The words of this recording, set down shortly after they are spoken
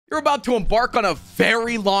You're about to embark on a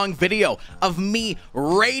very long video of me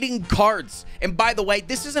rating cards. And by the way,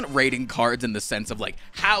 this isn't rating cards in the sense of like,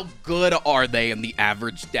 how good are they in the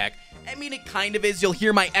average deck? I mean, it kind of is. You'll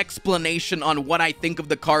hear my explanation on what I think of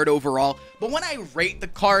the card overall. But when I rate the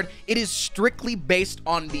card, it is strictly based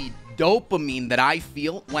on the dopamine that I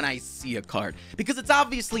feel when I see a card. Because it's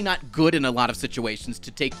obviously not good in a lot of situations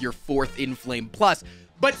to take your 4th Inflame Plus,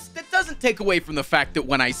 but that doesn't take away from the fact that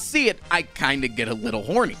when I see it, I kind of get a little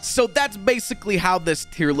horny. So that's basically how this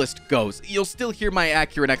tier list goes. You'll still hear my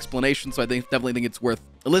accurate explanation, so I definitely think it's worth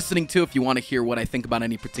listening to if you want to hear what I think about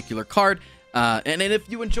any particular card. And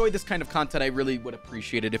if you enjoy this kind of content, I really would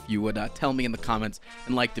appreciate it if you would tell me in the comments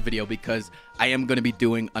and like the video, because I am going to be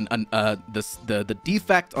doing the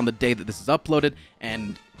defect on the day that this is uploaded,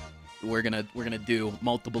 and we're gonna do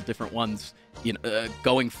multiple different ones, you know,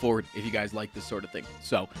 going forward if you guys like this sort of thing.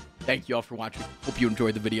 So thank you all for watching. Hope you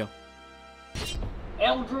enjoyed the video.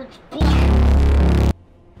 Eldritch Blast.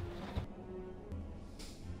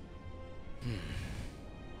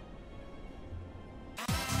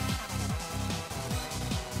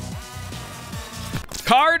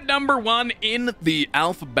 Card number 1 in the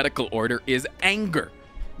alphabetical order is Anger.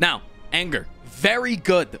 Now, Anger, very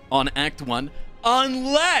good on Act 1,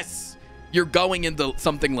 unless you're going into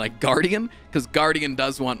something like Guardian, because Guardian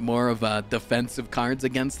does want more of defensive cards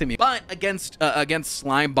against him. But against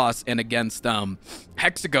Slime Boss and against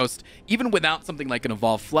Hexaghost, even without something like an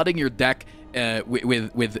Evolve, flooding your deck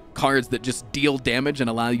with cards that just deal damage and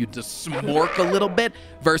allow you to smork a little bit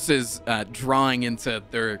versus drawing into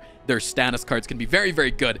their status cards can be very,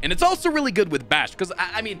 very good. And it's also really good with Bash, because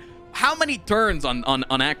I mean, how many turns on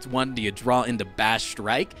Act 1 do you draw into Bash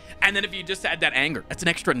Strike? And then if you just add that Anger, that's an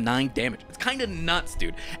extra 9 damage. It's kind of nuts,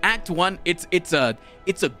 dude. Act 1, it's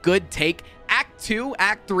a good take. Act 2,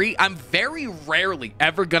 Act 3, I'm very rarely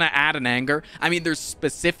ever gonna add an Anger. I mean, there's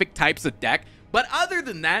specific types of deck, but other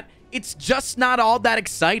than that, it's just not all that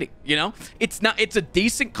exciting, you know? It's a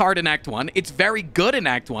decent card in Act 1. It's very good in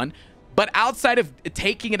Act 1, but outside of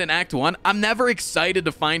taking it in Act 1, I'm never excited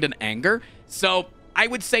to find an Anger. So I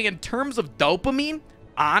would say in terms of dopamine,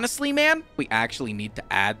 honestly, man, we actually need to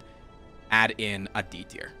add in a D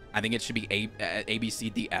tier. I think it should be A, B, C,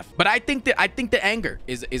 D, F. But I think the Anger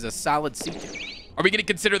is a solid C tier. Are we going to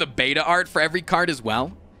consider the beta art for every card as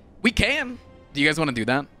well? We can. Do you guys want to do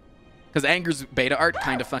that? Because Anger's beta art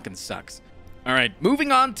kind of fucking sucks. All right,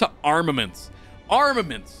 moving on to Armaments.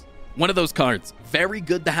 Armaments, one of those cards. Very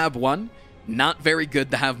good to have one, not very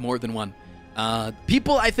good to have more than one.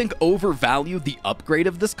 People, I think, overvalue the upgrade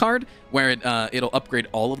of this card, where it'll upgrade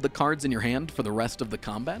all of the cards in your hand for the rest of the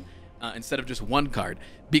combat, instead of just one card.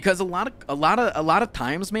 Because a lot of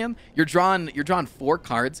times, man, you're drawing 4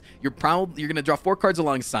 cards. You're gonna draw 4 cards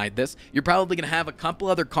alongside this. You're probably gonna have a couple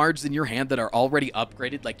other cards in your hand that are already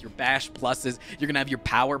upgraded, like your Bash pluses. You're gonna have your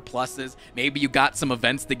Power pluses. Maybe you got some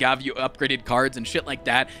events that gave you upgraded cards and shit like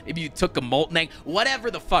that. Maybe you took a Molten Egg,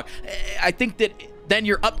 whatever the fuck. I think that then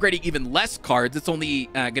you're upgrading even less cards. It's only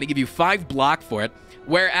going to give you 5 block for it.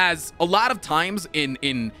 Whereas a lot of times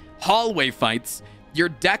in hallway fights, your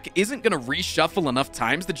deck isn't going to reshuffle enough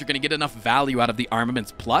times that you're going to get enough value out of the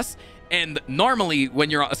Armaments Plus. And normally,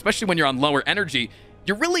 especially when you're on lower energy,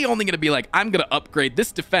 you're really only going to be like, I'm going to upgrade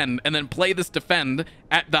this defend and then play this defend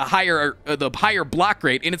at the higher block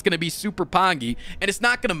rate, and it's going to be super poggy, and it's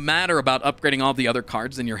not going to matter about upgrading all the other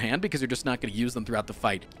cards in your hand because you're just not going to use them throughout the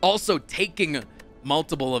fight. Also, taking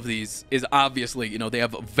multiple of these is obviously, you know, they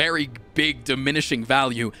have a very big diminishing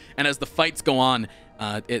value, and as the fights go on,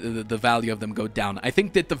 the value of them go down. I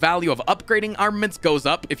think that the value of upgrading armaments goes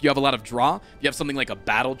up if you have a lot of draw. If you have something like a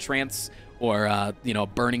Battle Trance or, you know,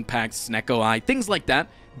 Burning Pact, Snecko Eye, things like that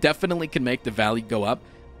definitely can make the value go up.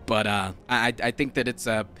 But I think that it's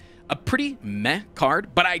a pretty meh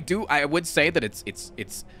card. But I would say that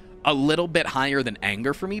it's a little bit higher than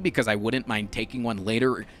Anger for me, because I wouldn't mind taking one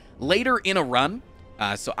later in a run.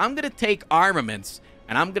 So I'm going to take Armaments,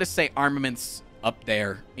 and I'm going to say Armaments up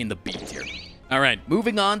there in the B tier. All right,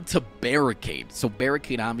 moving on to Barricade. So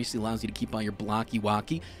Barricade obviously allows you to keep on your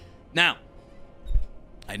blocky-walkie. Now,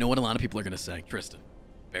 I know what a lot of people are going to say. Tristan,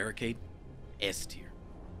 Barricade, S tier.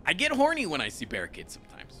 I get horny when I see Barricade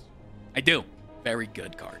sometimes. I do. Very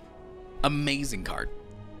good card. Amazing card.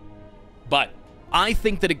 But I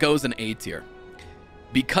think that it goes in A tier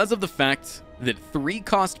because of the fact that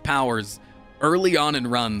 3-cost powers early on in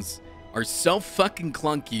runs are so fucking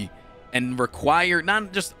clunky and require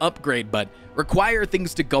not just upgrade, but require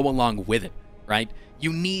things to go along with it. right?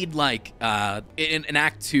 You need, like, in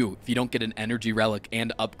Act 2, if you don't get an Energy Relic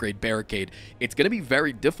and upgrade Barricade, it's going to be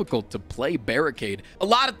very difficult to play Barricade. A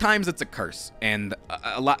lot of times it's a curse, and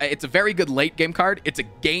it's a very good late-game card. It's a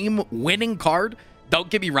game-winning card. Don't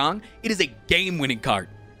get me wrong. It is a game-winning card.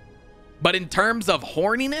 But in terms of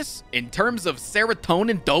horniness, in terms of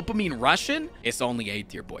serotonin, dopamine rushing, it's only A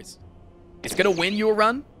tier, boys. It's going to win you a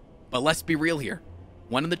run, but let's be real here.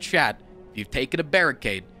 One in the chat, if you've taken a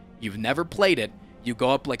Barricade, you've never played it, you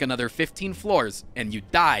go up like another 15 floors and you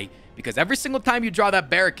die because every single time you draw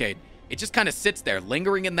that Barricade, it just kind of sits there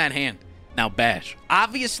lingering in that hand. Now, Bash,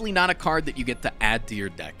 obviously not a card that you get to add to your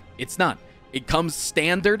deck. It's not. It comes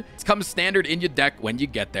standard. It comes standard in your deck when you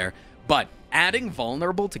get there. But adding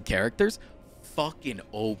vulnerable to characters, fucking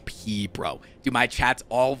OP, bro. Dude, my chat's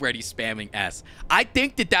already spamming S. I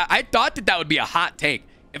thought that would be a hot take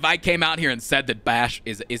if I came out here and said that Bash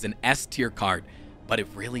is an S tier card. But it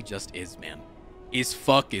really just is, man. Is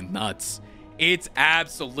fucking nuts. It's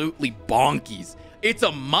absolutely bonkies. It's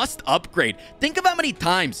a must upgrade. Think of how many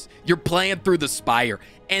times you're playing through the Spire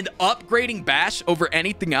and upgrading Bash over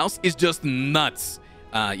anything else is just nuts.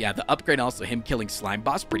 Yeah, the upgrade also, him killing Slime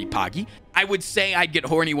Boss, pretty poggy. I would say I'd get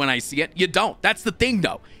horny when I see it. You don't. That's the thing,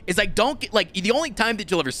 though, is I don't get, like, the only time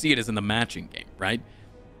that you'll ever see it is in the matching game, right?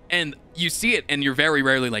 And you see it and you're very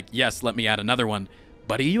rarely like, yes, let me add another one.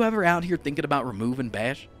 But are you ever out here thinking about removing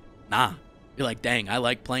Bash? Nah. You're like, dang, I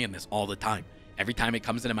like playing this all the time. Every time it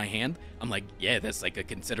comes into my hand, I'm like, yeah, that's like a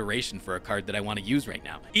consideration for a card that I want to use right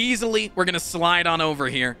now. Easily, we're going to slide on over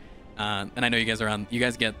here. And I know you guys are on, you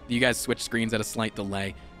guys switch screens at a slight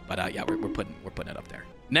delay. But yeah, we're putting it up there.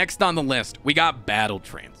 Next on the list, we got Battle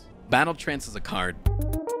Trance. Battle Trance is a card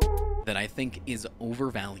that I think is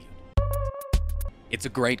overvalued. It's a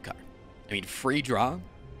great card. I mean, free draw,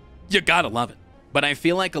 you gotta love it. But I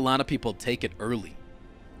feel like a lot of people take it early.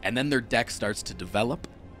 And then their deck starts to develop,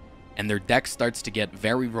 and their deck starts to get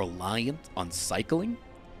very reliant on cycling,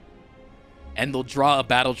 and they'll draw a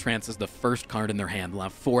Battle Trance as the first card in their hand. They'll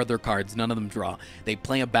have 4 other cards, none of them draw. They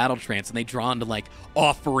play a Battle Trance, and they draw into, like,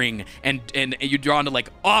 Offering, and you draw into, like,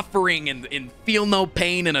 Offering, and Feel No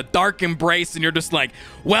Pain, and a Dark Embrace, and you're just like,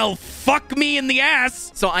 well, fuck me in the ass!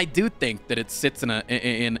 So I do think that it sits in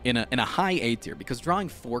a high A tier, because drawing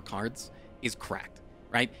 4 cards is cracked,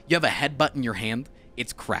 right? You have a Headbutt in your hand,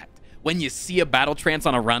 it's cracked. When you see a Battle Trance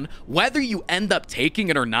on a run, whether you end up taking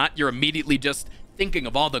it or not, you're immediately just thinking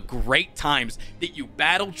of all the great times that you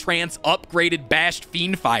Battle Trance upgraded, bashed,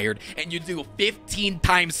 fiend-fired, and you do 15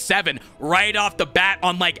 times 7 right off the bat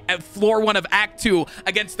on, like, floor 1 of Act 2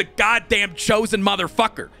 against the goddamn chosen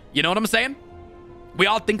motherfucker. You know what I'm saying? We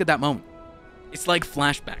all think of that moment. It's like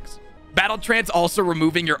flashbacks. Battle Trance also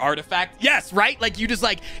removing your artifact. Yes, right? Like, you just,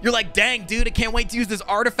 like, you're like, dang, dude, I can't wait to use this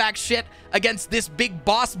artifact shit against this big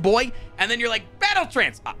boss boy. And then you're like, Battle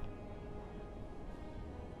Trance. Ah.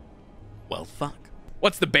 Well, fuck.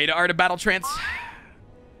 What's the beta art of Battle Trance?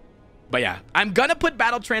 But yeah, I'm gonna put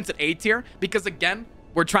Battle Trance at A tier because, again,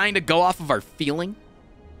 we're trying to go off of our feeling.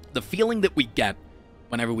 The feeling that we get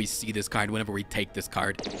whenever we see this card, whenever we take this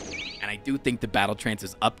card. And I do think the Battle Trance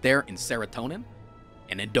is up there in serotonin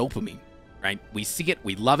and in dopamine, right? We see it,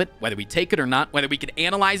 we love it, whether we take it or not, whether we can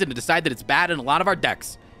analyze it and decide that it's bad in a lot of our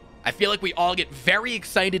decks. I feel like we all get very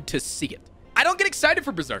excited to see it. I don't get excited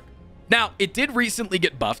for Berserk. Now, it did recently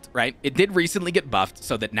get buffed, right? It did recently get buffed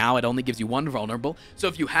so that now it only gives you 1 vulnerable. So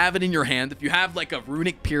if you have it in your hand, if you have like a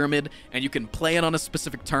runic pyramid and you can play it on a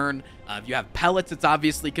specific turn, if you have pellets, it's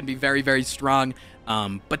obviously can be very, very strong.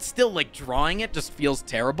 But still, like, drawing it just feels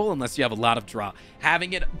terrible unless you have a lot of draw.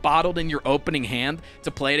 Having it bottled in your opening hand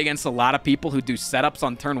to play it against a lot of people who do setups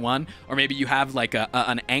on turn 1, or maybe you have like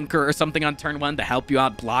an anchor or something on turn 1 to help you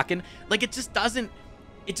out blocking. Like, it just doesn't,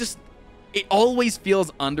 it always feels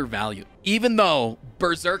undervalued. Even though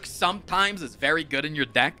Berserk sometimes is very good in your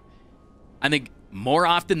deck, I think more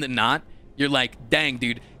often than not, you're like, dang,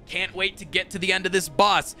 dude, can't wait to get to the end of this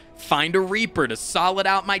boss. Find a Reaper to solid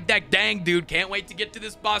out my deck. Dang, dude, can't wait to get to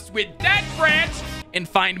this boss with that branch and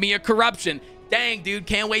find me a Corruption. Dang, dude,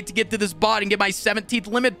 can't wait to get to this bot and get my 17th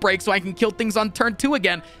limit break so I can kill things on turn 2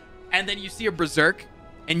 again. And then you see a Berserk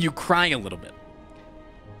and you cry a little bit.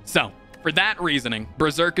 So, for that reasoning,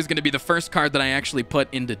 Berserk is going to be the first card that I actually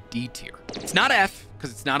put into D tier. It's not F,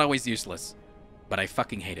 because it's not always useless, but I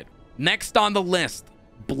fucking hate it. Next on the list,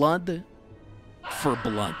 Blood for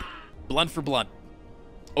Blood. Blood for Blood.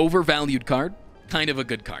 Overvalued card. Kind of a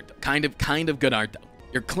good card, though. Kind of good art, though.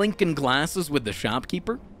 You're clinking glasses with the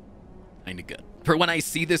shopkeeper. Kind of good. For when I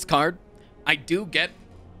see this card, I do get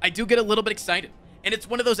a little bit excited. And it's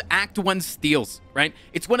one of those Act 1 steals, right?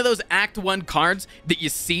 It's one of those Act 1 cards that you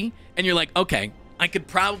see, and you're like, okay, I could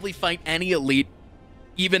probably fight any elite,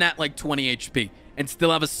 even at like 20 HP, and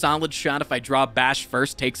still have a solid shot if I draw Bash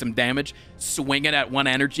first, take some damage, swing it at 1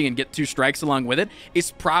 energy, and get 2 strikes along with it.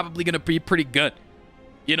 It's probably going to be pretty good.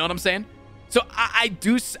 You know what I'm saying? So I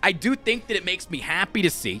do think that it makes me happy to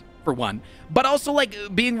see, for one, but also like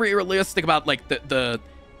being realistic about like the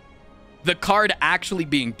card actually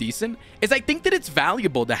being decent is I think that it's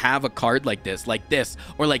valuable to have a card like this,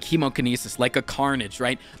 or like Hemokinesis, like a Carnage,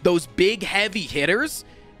 right? Those big heavy hitters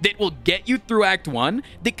that will get you through Act 1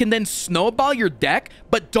 that can then snowball your deck,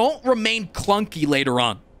 but don't remain clunky later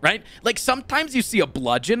on, right? Like sometimes you see a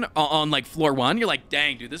bludgeon on like floor 1, you're like,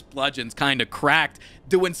 dang, dude, this bludgeon's kind of cracked,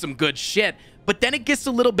 doing some good shit. But then it gets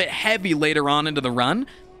a little bit heavy later on into the run.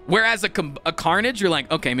 Whereas a Carnage, you're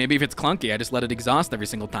like, okay, maybe if it's clunky, I just let it exhaust every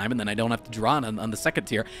single time, and then I don't have to draw it on the second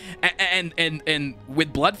tier. And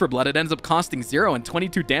with Blood for Blood, it ends up costing 0 and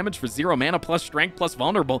 22 damage for 0 mana plus strength plus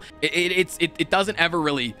vulnerable. It doesn't ever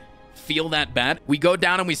really feel that bad. We go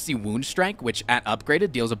down and we see Wound Strike, which at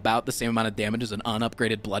upgraded deals about the same amount of damage as an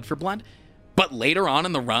unupgraded Blood for Blood. But later on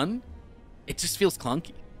in the run, it just feels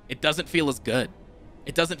clunky. It doesn't feel as good.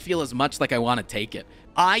 It doesn't feel as much like I want to take it.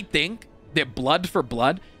 I think that Blood for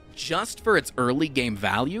Blood, just for its early game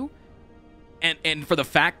value and for the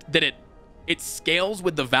fact that it scales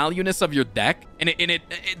with the valueness of your deck, and it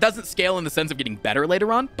doesn't scale in the sense of getting better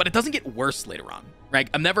later on, but it doesn't get worse later on, right?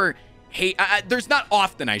 I'm never there's not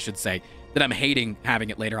often, I should say, that I'm hating having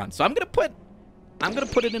it later on. So I'm gonna put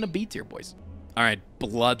it in a B tier, boys. All right,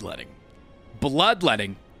 Bloodletting.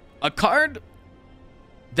 Bloodletting, a card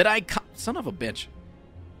that son of a bitch.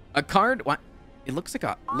 A card, what? It looks like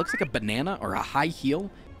a banana or a high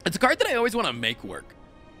heel. It's a card that I always want to make work.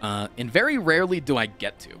 And very rarely do I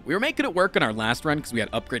get to. We were making it work in our last run because we had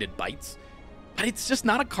upgraded bites. But it's just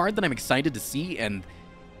not a card that I'm excited to see, and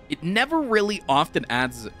it never really often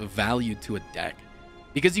adds value to a deck.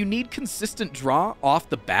 Because you need consistent draw off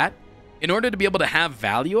the bat in order to be able to have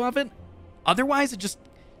value of it. Otherwise, it just,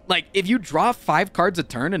 like, if you draw 5 cards a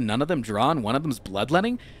turn and none of them draw and one of them's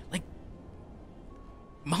Bloodletting, like,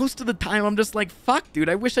 most of the time I'm just like, fuck, dude,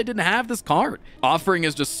 I wish I didn't have this card. Offering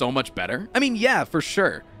is just so much better. I mean, yeah, for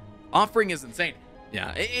sure. Offering is insane.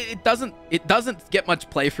 Yeah, it doesn't get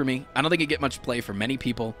much play for me. I don't think it get much play for many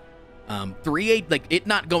people. 3-8, like, it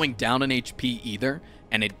not going down in HP either,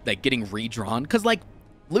 and it, like, getting redrawn. Because, like,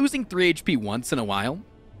 losing 3 HP once in a while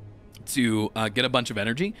to get a bunch of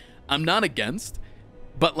energy, I'm not against.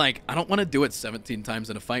 But, like, I don't want to do it 17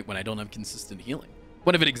 times in a fight when I don't have consistent healing.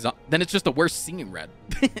 What if it then it's just a worse seeing red.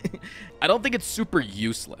 I don't think it's super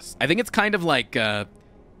useless. I think it's kind of like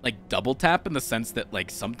double tap in the sense that, like,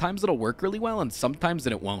 sometimes it'll work really well and sometimes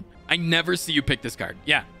it won't. I never see you pick this card.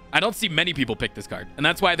 Yeah, I don't see many people pick this card, and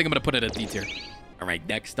that's why I think I'm gonna put it at D tier. All right,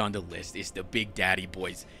 next on the list is the Big Daddy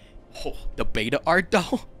boys. Oh, the beta art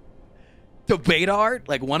though. The beta art,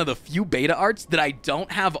 like one of the few beta arts that I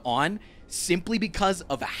don't have on simply because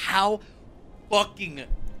of how fucking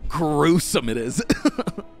gruesome it is.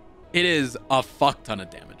 It is a fuck ton of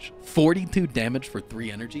damage. 42 damage for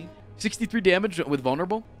 3 energy. 63 damage with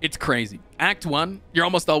vulnerable. It's crazy. Act 1, you're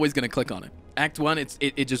almost always going to click on it. Act 1,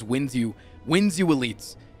 it just wins you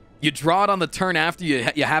elites. You draw it on the turn after you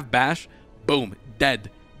have bash. Boom.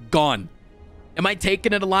 Dead. Gone. Am I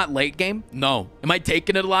taking it a lot late game? No. Am I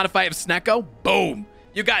taking it a lot if I have Snecko? Boom.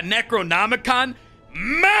 You got Necronomicon.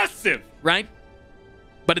 Massive, right?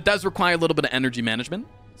 But it does require a little bit of energy management.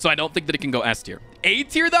 So I don't think that it can go S tier. A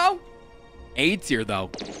tier, though? A tier, though.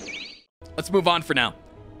 Let's move on for now.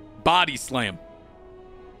 Body Slam.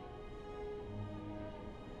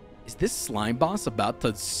 Is this slime boss about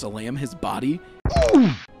to slam his body?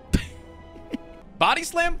 Body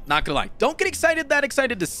Slam? Not gonna lie. Don't get that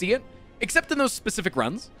excited to see it, except in those specific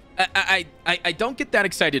runs. I don't get that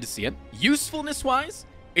excited to see it. Usefulness-wise,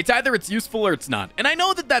 it's either it's useful or it's not. And I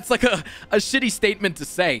know that that's like a shitty statement to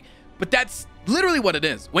say, but that's literally what it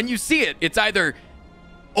is. When you see it, it's either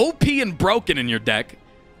OP and broken in your deck,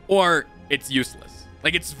 or it's useless.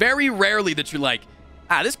 Like, it's very rarely that you're like,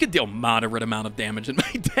 this could deal moderate amount of damage in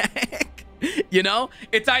my deck. You know?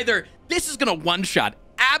 It's either this is going to one-shot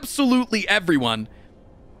absolutely everyone,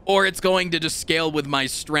 or it's going to just scale with my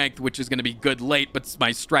strength, which is going to be good late, but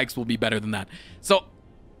my strikes will be better than that. So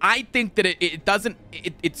I think that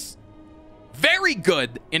it's very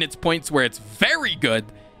good in its points where it's very good,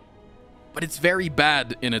 but it's very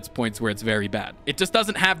bad in its points where it's very bad. It just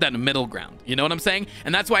doesn't have that middle ground. You know what I'm saying?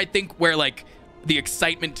 And that's why I think where, like, the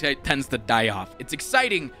excitement tends to die off. It's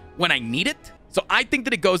exciting when I need it. So I think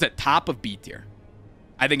that it goes at top of B tier.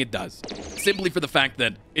 I think it does. Simply for the fact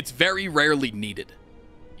that it's very rarely needed.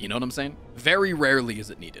 You know what I'm saying? Very rarely is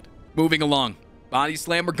it needed. Moving along. Body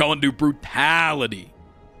slam. We're going to brutality.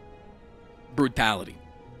 Brutality.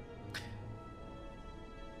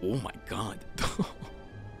 Oh my god.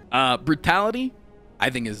 Brutality, I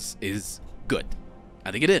think is good.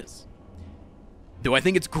 I think it is. Do I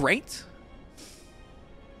think it's great?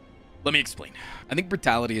 Let me explain. I think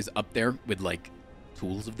brutality is up there with like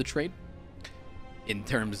tools of the trade in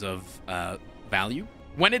terms of value.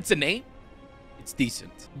 When it's innate, it's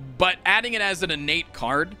decent. But adding it as an innate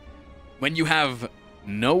card when you have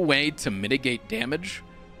no way to mitigate damage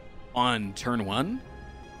on turn 1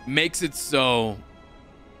 makes it so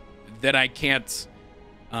that I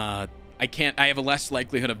have a less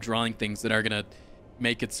likelihood of drawing things that are gonna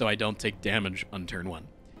make it so I don't take damage on turn 1.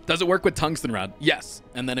 Does it work with Tungsten Rod? Yes.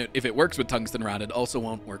 And then if it works with Tungsten Rod, it also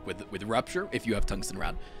won't work with Rupture if you have Tungsten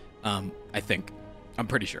Rod. I think. I'm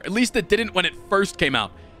pretty sure. At least it didn't when it first came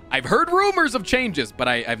out. I've heard rumors of changes, but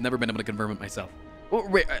I've never been able to confirm it myself.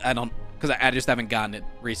 I don't, because I just haven't gotten it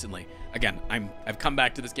recently. Again, I've come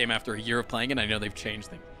back to this game after a year of playing it, and I know they've changed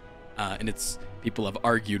things. And people have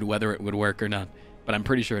argued whether it would work or not, but I'm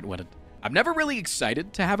pretty sure it wouldn't. I'm never really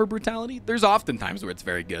excited to have a brutality. There's often times where it's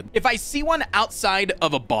very good. If I see one outside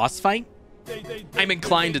of a boss fight, I'm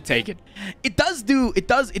inclined to take it. It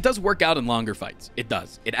does work out in longer fights. It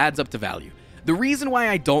does. It adds up to value. The reason why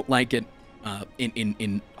I don't like it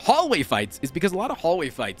in hallway fights is because a lot of hallway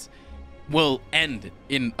fights will end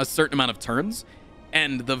in a certain amount of turns,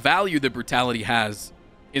 and the value that brutality has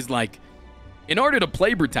is like, in order to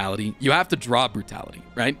play brutality, you have to draw brutality,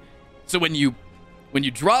 right? So when you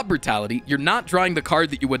draw brutality, you're not drawing the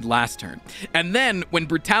card that you would last turn. And then when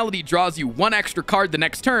brutality draws you one extra card the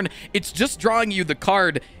next turn, it's just drawing you the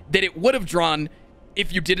card that it would have drawn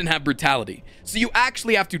if you didn't have brutality. So you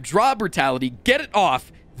actually have to draw brutality, get it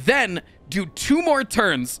off, then do 2 more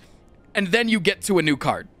turns, and then you get to a new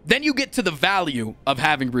card. Then you get to the value of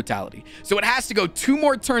having brutality. So it has to go 2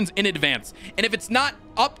 more turns in advance. And if it's not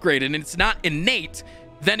upgraded and it's not innate,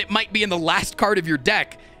 then it might be in the last card of your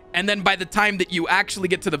deck. And then by the time that you actually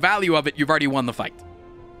get to the value of it, you've already won the fight,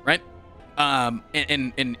 right? And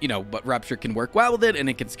you know, but Rupture can work well with it, and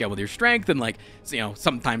it can scale with your strength, and like, so, you know,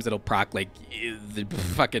 sometimes it'll proc like the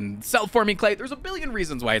fucking self-forming clay. There's a billion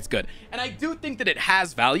reasons why it's good, and I do think that it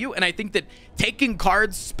has value, and I think that taking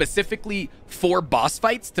cards specifically for boss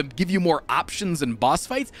fights to give you more options in boss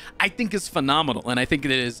fights, I think is phenomenal, and I think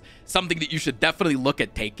it is something that you should definitely look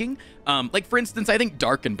at taking. Like for instance, I think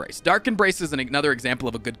Dark Embrace. Dark Embrace is another example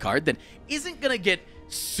of a good card that isn't gonna get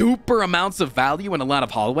super amounts of value in a lot of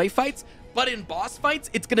hallway fights, but in boss fights,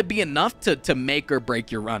 it's going to be enough to make or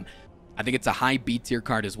break your run. I think it's a high B tier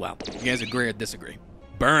card as well. You guys agree or disagree?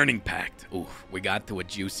 Burning Pact. Ooh, we got to a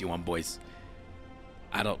juicy one, boys.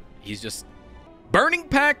 Burning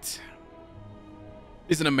Pact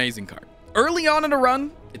is an amazing card. Early on in a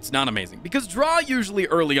run, it's not amazing, because draw usually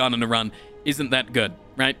early on in a run isn't that good,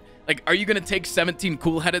 right? Like, are you going to take 17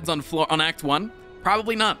 Cool Headeds on Act 1?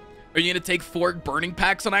 Probably not. Are you going to take 4 Burning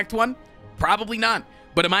Packs on Act 1? Probably not.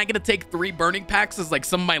 But am I going to take 3 Burning Packs as like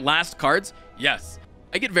some of my last cards? Yes.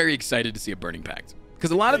 I get very excited to see a Burning Pact,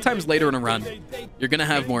 because a lot of times later in a run, you're going to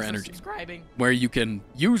have more energy where you can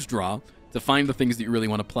use draw to find the things that you really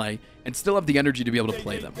want to play and still have the energy to be able to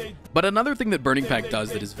play them. But another thing that Burning Pact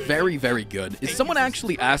does that is very, very good is, someone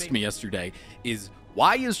actually asked me yesterday, is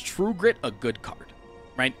why is True Grit a good card,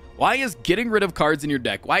 right? Why is getting rid of cards in your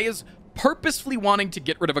deck, why is purposefully wanting to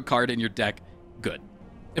get rid of a card in your deck good?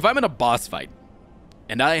 If I'm in a boss fight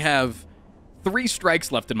and I have 3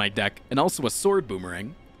 strikes left in my deck and also a sword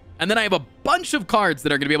boomerang, and then I have a bunch of cards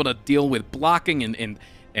that are going to be able to deal with blocking and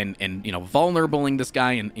you know, vulnerabling this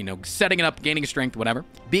guy and, you know, setting it up, gaining strength, whatever.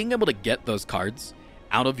 Being able to get those cards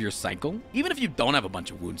out of your cycle, even if you don't have a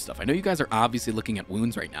bunch of wound stuff. I know you guys are obviously looking at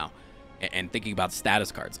wounds right now and thinking about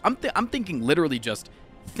status cards. I'm thinking literally just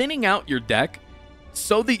thinning out your deck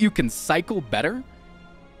so that you can cycle better,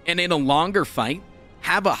 and in a longer fight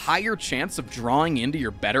have a higher chance of drawing into your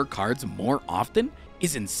better cards more often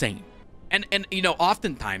is insane. And you know,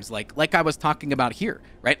 oftentimes, like I was talking about here,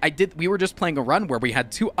 right? We were just playing a run where we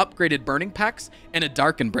had 2 upgraded Burning Packs and a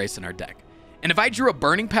Dark Embrace in our deck. And if I drew a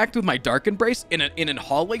Burning Pact with my Dark Embrace in a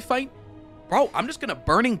hallway fight, bro, I'm just gonna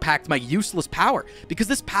Burning Pact my useless power, because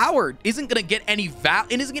this power isn't gonna get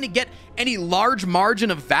any large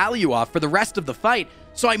margin of value off for the rest of the fight.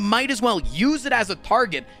 So I might as well use it as a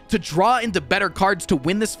target to draw into better cards to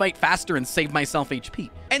win this fight faster and save myself HP.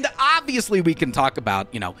 And obviously we can talk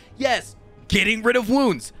about, you know, yes, getting rid of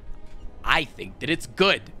wounds. I think that it's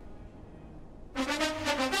good.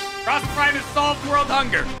 Frost Prime has solved world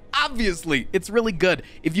hunger. Obviously, it's really good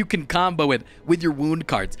if you can combo it with your wound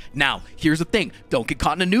cards. Now, here's the thing. Don't get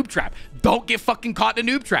caught in a noob trap. Don't get fucking caught in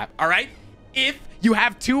a noob trap, all right? If you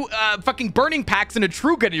have two fucking burning packs and a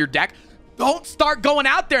true good in your deck, don't start going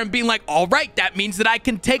out there and being like, all right, that means that I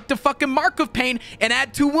can take the fucking Mark of Pain and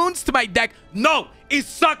add 2 wounds to my deck. No, it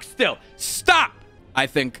sucks still. Stop. I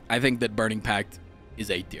think that Burning Pact is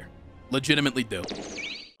A tier. Legitimately do. All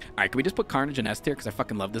right, can we just put Carnage in S tier? Because I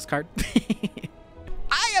fucking love this card.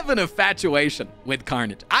 I have an infatuation with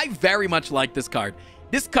Carnage. I very much like this card.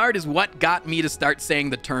 This card is what got me to start saying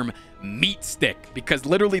the term meat stick, because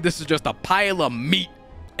literally this is just a pile of meat,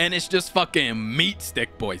 and it's just fucking meat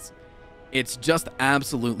stick, boys. It's just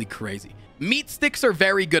absolutely crazy. Meat sticks are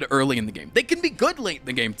very good early in the game. They can be good late in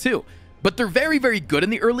the game too, but they're very, very good in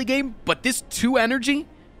the early game. But this 2 energy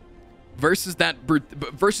versus that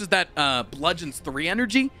Bludgeon's 3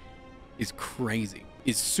 energy is crazy.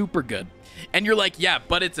 Is super good. And you're like, yeah,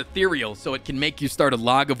 but it's ethereal, so it can make you start a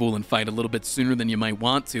Lagavulin fight a little bit sooner than you might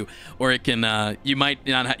want to, or it can you might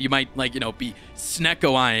like, you know, be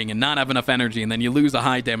Snecko-eyeing and not have enough energy, and then you lose a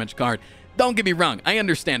high damage card. Don't get me wrong, I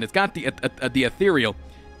understand it's got the ethereal,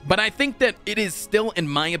 but I think that it is still, in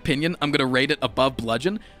my opinion, I'm gonna rate it above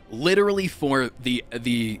Bludgeon, literally for the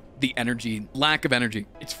energy, lack of energy.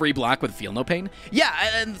 It's free block with Feel No Pain. Yeah,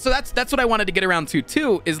 and so that's what I wanted to get around to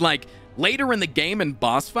too, is like later in the game in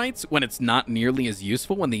boss fights when it's not nearly as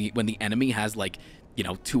useful, when the enemy has like, you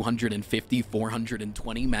know, 250,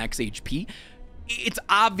 420 max HP, it's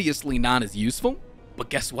obviously not as useful. But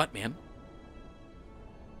guess what, man?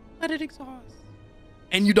 Let it exhaust.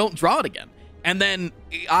 And you don't draw it again. And then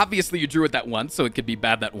obviously you drew it that once, so it could be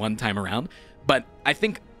bad that one time around. But I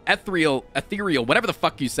think ethereal, whatever the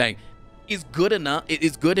fuck you say, is good enough. It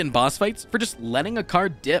is good in boss fights for just letting a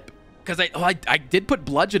card dip. Because I did put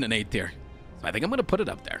Bludgeon in A tier, so I think I'm gonna put it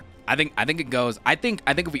up there. I think it goes. I think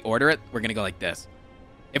if we order it, we're gonna go like this.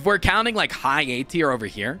 If we're counting like high A tier over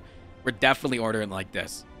here, we're definitely ordering like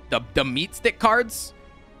this. The meat stick cards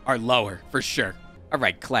are lower for sure. All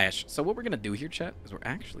right, Clash. So what we're gonna do here, chat, is we're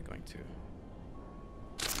actually going to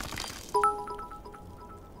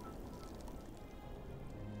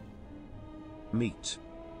meat.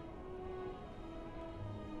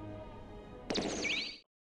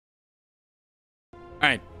 All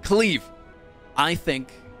right, Cleave. I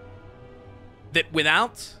think that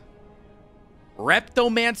without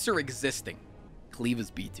Reptomancer existing, Cleave is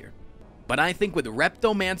B tier. But I think with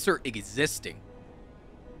Reptomancer existing,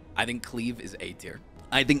 I think Cleave is A tier.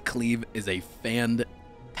 I think Cleave is a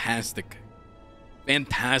fantastic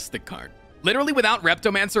card. Literally without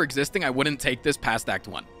Reptomancer existing, I wouldn't take this past Act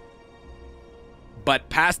 1. But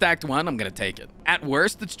past Act 1, I'm going to take it. At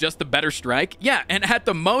worst, it's just a better strike. Yeah, and at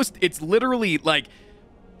the most, it's literally like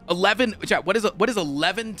 11, what is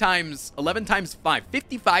 11 times 5?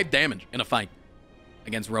 55 damage in a fight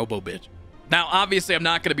against Robo Bitch. Now, obviously, I'm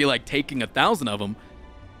not going to be like taking 1,000 of them,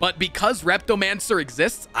 but because Reptomancer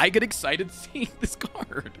exists, I get excited seeing this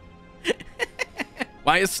card.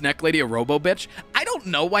 Why is Snack Lady a Robo Bitch? I don't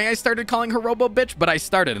know why I started calling her Robo Bitch, but I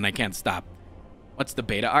started and I can't stop. What's the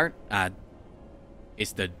beta art?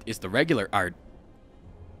 It's the regular art,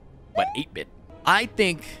 but 8-bit. I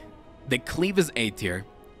think that Cleave is A tier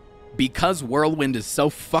because Whirlwind is so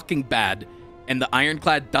fucking bad and the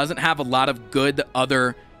Ironclad doesn't have a lot of good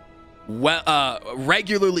other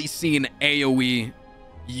regularly seen AoE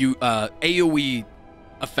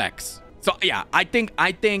effects. So yeah, I think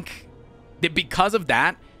that because of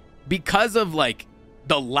that, because of like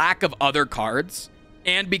the lack of other cards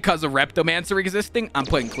and because of Reptomancer existing, I'm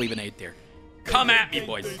putting Cleave in A tier. Come at me,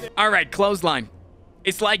 boys. All right, Clothesline.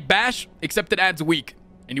 It's like Bash, except it adds Weak.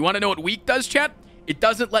 And you want to know what Weak does, chat? It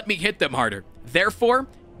doesn't let me hit them harder. Therefore,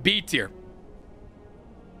 B tier.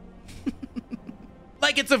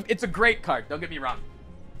 Like, it's a great card. Don't get me wrong.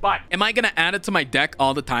 But am I going to add it to my deck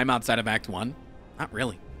all the time outside of Act 1? Not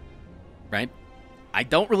really. Right? I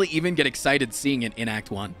don't really even get excited seeing it in Act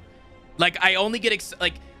 1. Like, I only get...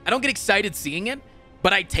 I don't get excited seeing it,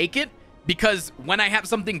 but I take it because when I have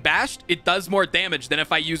something bashed, it does more damage than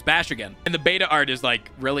if I use bash again. And the beta art is like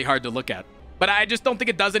really hard to look at. But I just don't think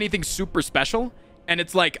it does anything super special. And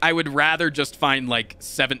it's like, I would rather just find like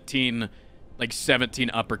 17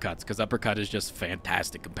 uppercuts, because uppercut is just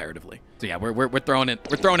fantastic comparatively. So yeah, we're throwing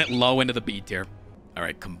it low into the B tier. All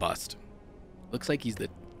right, Combust. Looks like he's the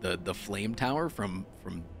flame tower from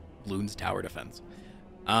Bloon's tower defense.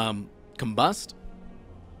 Combust,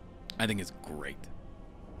 I think is great.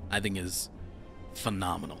 I think is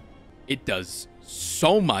phenomenal. It does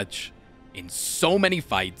so much in so many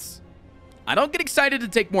fights. I don't get excited to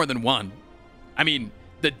take more than one. I mean,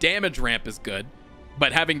 the damage ramp is good,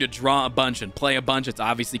 but having to draw a bunch and play a bunch, it's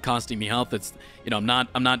obviously costing me health. It's, you know,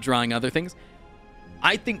 I'm not drawing other things.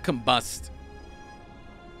 I think Combust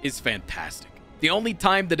is fantastic. The only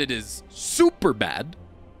time that it is super bad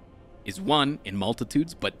is 1, in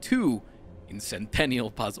Multitudes, but 2, in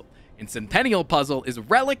Centennial Puzzle. And Centennial Puzzle is a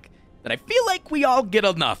relic that I feel like we all get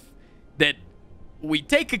enough. That we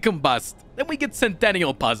take a Combust, then we get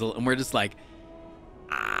Centennial Puzzle, and we're just like,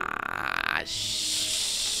 shit.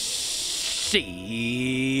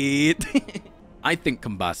 I think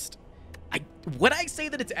Combust. Would I say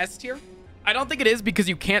that it's S tier? I don't think it is because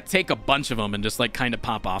you can't take a bunch of them and just like kind of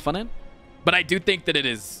pop off on it. But I do think that it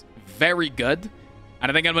is very good.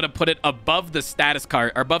 And I think I'm going to put it above the status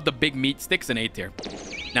card, or above the big meat sticks in A tier.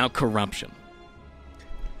 Now, Corruption.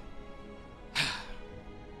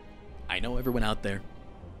 I know everyone out there.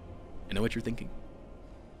 I know what you're thinking.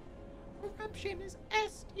 Corruption is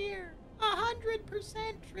S tier. 100%,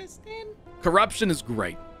 Tristan. Corruption is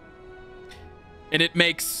great. And it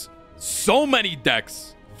makes so many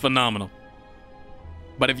decks phenomenal.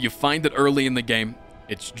 But if you find it early in the game,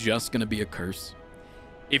 it's just going to be a curse.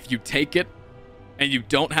 If you take it and you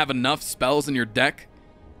don't have enough spells in your deck,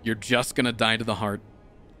 you're just going to die to the heart.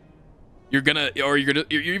 You're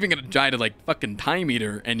even gonna die to like fucking Time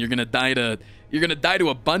Eater, and you're gonna die to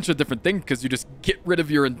a bunch of different things because you just get rid of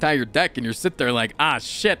your entire deck and you're sit there like, ah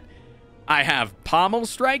shit, I have Pommel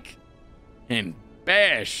Strike and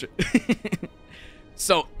Bash.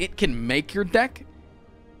 So it can make your deck,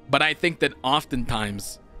 but I think that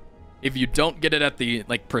oftentimes if you don't get it at the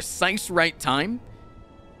like precise right time,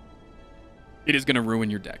 it is gonna ruin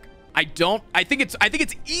your deck. I think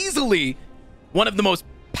it's easily one of the most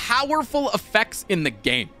powerful effects in the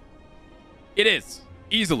game. It is.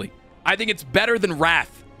 Easily. I think it's better than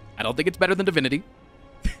Wrath. I don't think it's better than Divinity.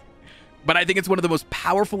 But I think it's one of the most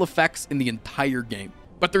powerful effects in the entire game.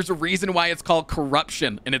 But there's a reason why it's called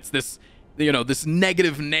Corruption. And it's this, you know, this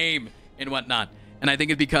negative name and whatnot. And I think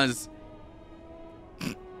it's because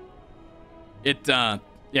it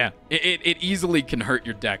easily can hurt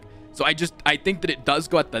your deck. So I think that it does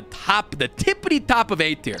go at the top, the tippity top of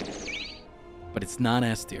A tier. But it's not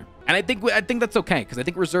S tier. And I think that's okay, because I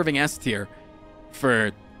think reserving S tier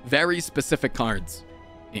for very specific cards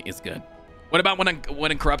is good. What about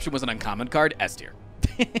when Corruption was an uncommon card? S tier.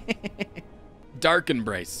 Dark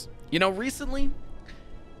Embrace. You know, recently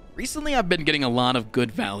I've been getting a lot of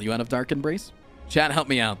good value out of Dark Embrace. Chat, help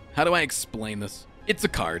me out. How do I explain this? It's a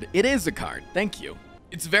card. It is a card. Thank you.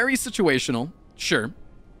 It's very situational. Sure.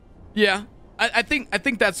 Yeah. I think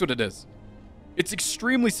that's what it is. It's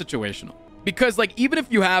extremely situational. Because, like, even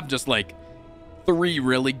if you have just, like, 3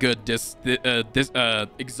 really good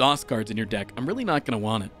exhaust cards in your deck, I'm really not going to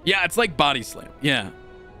want it. Yeah, it's like Body Slam. Yeah.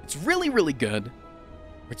 It's really, really good.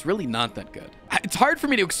 Or it's really not that good. It's hard for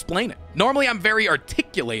me to explain it. Normally, I'm very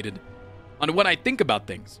articulated on what I think about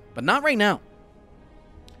things. But not right now.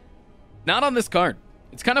 Not on this card.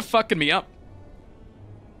 It's kind of fucking me up.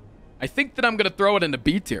 I think that I'm going to throw it into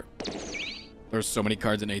B tier. There's so many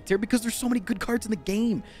cards in A tier because there's so many good cards in the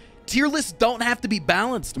game. Tier lists don't have to be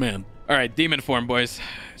balanced, man. All right, Demon Form, boys.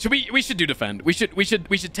 We should do Defend. We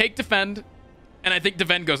should take Defend, and I think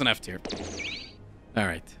Defend goes in F tier. All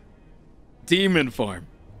right. Demon Form.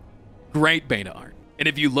 Great beta art. And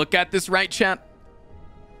if you look at this right, chat,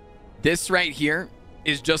 this right here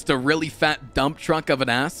is just a really fat dump truck of an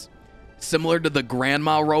ass, similar to the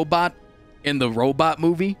grandma robot in the Robot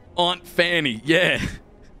movie. Aunt Fanny, yeah.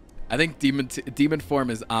 I think Demon Form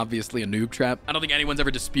is obviously a noob trap. I don't think anyone's ever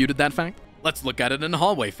disputed that fact. Let's look at it in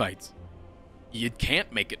hallway fights. You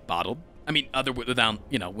can't make it bottled. I mean,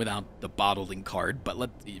 without the bottling card. But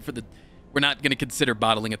we're not gonna consider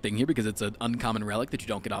bottling a thing here because it's an uncommon relic that you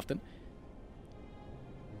don't get often.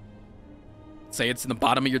 Say it's in the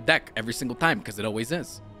bottom of your deck every single time because it always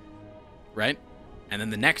is, right? And then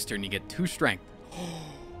the next turn you get 2 strength,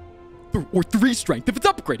 or 3 strength if it's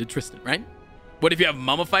upgraded, Tristan, right? What if you have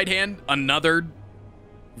Mummified Hand, another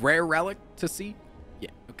rare relic to see? Yeah,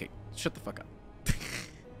 okay, shut the fuck up.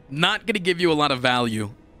 Not gonna give you a lot of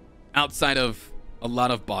value outside of a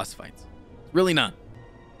lot of boss fights. Really not.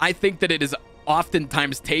 I think that it is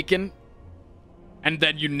oftentimes taken and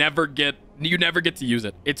then you never get to use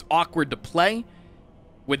it. It's awkward to play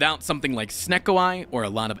without something like Snecko Eye or a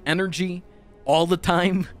lot of energy all the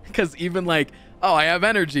time. Because even like, oh, I have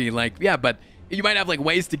energy. Like, yeah, but you might have like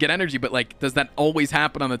ways to get energy, but like, does that always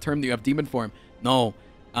happen on the turn that you have Demon Form? No.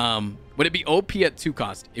 Would it be OP at 2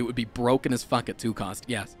 cost? It would be broken as fuck at 2 cost.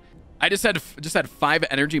 Yes. I just had 5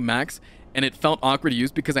 energy max, and it felt awkward to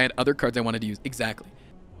use because I had other cards I wanted to use. Exactly.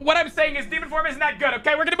 What I'm saying is Demon Form isn't that good.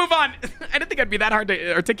 Okay, we're gonna move on. I didn't think it'd be that hard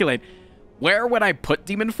to articulate. Where would I put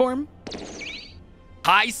Demon Form?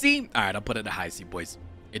 High C? All right, I'll put it at High C, boys.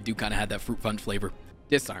 It do kind of have that fruit fun flavor.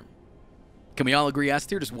 Disarm. Can we all agree S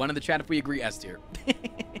tier? Just one in the chat if we agree S tier.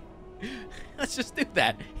 Let's just do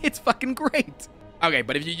that. It's fucking great. Okay,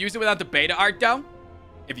 but if you use it without the beta art, though,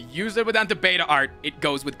 if you use it without the beta art, it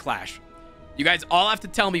goes with Clash. You guys all have to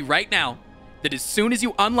tell me right now that as soon as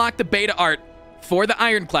you unlock the beta art for the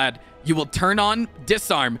Ironclad, you will turn on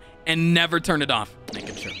Disarm and never turn it off.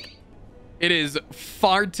 Making sure. It is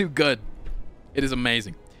far too good. It is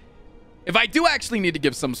amazing. If I do actually need to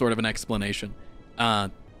give some sort of an explanation,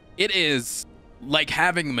 it is like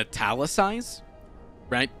having Metallicize,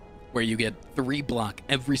 right? Where you get 3 block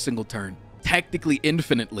every single turn. Technically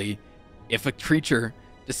infinitely if a creature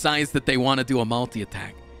decides that they want to do a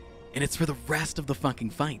multi-attack. And it's for the rest of the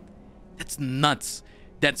fucking fight. That's nuts.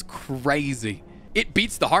 That's crazy. It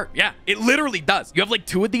beats the heart. Yeah, it literally does. You have like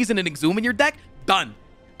 2 of these in an Exhume in your deck? Done.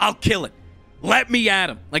 I'll kill it. Let me at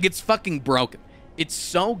him. Like, it's fucking broken. It's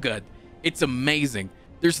so good. It's amazing.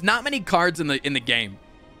 There's not many cards in the game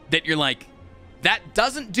that you're like, that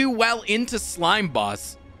doesn't do well into Slime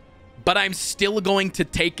Boss, but I'm still going to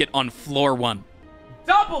take it on floor 1.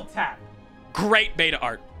 Double tap. Great beta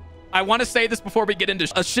art. I want to say this before we get into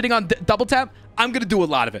shitting on double tap. I'm going to do a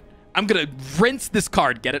lot of it. I'm going to rinse this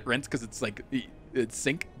card. Get it? Rinse, because it's like, it's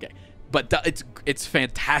sync. Okay. But it's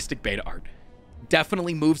fantastic beta art.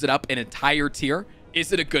 Definitely moves it up an entire tier.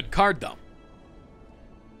 Is it a good card, though?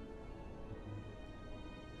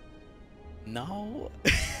 No.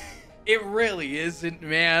 It really isn't,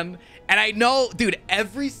 man. And I know, dude,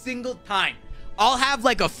 every single time I'll have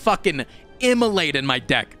like a fucking Immolate in my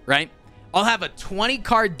deck, right? I'll have a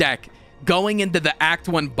 20-card deck going into the Act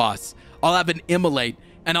 1 boss. I'll have an Immolate,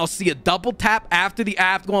 and I'll see a double tap after the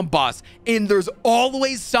Act 1 boss. And there's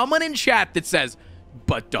always someone in chat that says,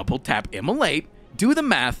 but double tap Immolate? Do the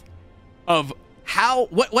math of how,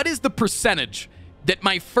 what is the percentage that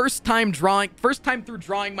my first time through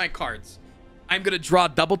drawing my cards, I'm going to draw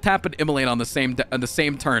double tap and Immolate on the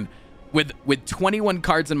same turn with 21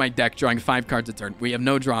 cards in my deck, drawing 5 cards a turn. We have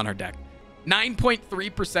no draw on our deck.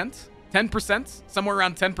 9.3%, 10%, somewhere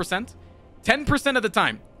around 10%. 10% of the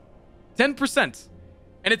time. 10%.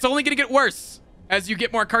 And it's only going to get worse as you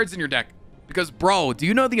get more cards in your deck. Because, bro, do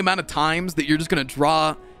you know the amount of times that you're just going to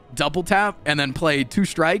draw double tap and then play 2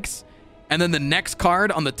 strikes? And then the next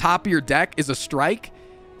card on the top of your deck is a strike?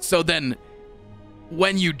 So then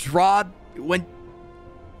when you draw... When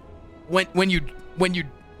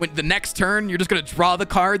the next turn, you're just going to draw the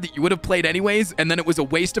card that you would have played anyways, and then it was a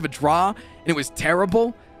waste of a draw, and it was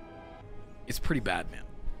terrible. It's pretty bad, man.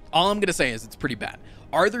 All I'm going to say is it's pretty bad.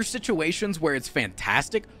 Are there situations where it's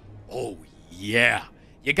fantastic? Oh, yeah.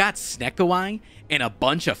 You got Snekawai and a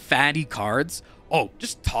bunch of fatty cards. Oh,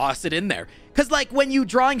 just toss it in there. Because, like, when you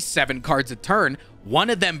drawing 7 cards a turn, one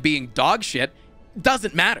of them being dog shit,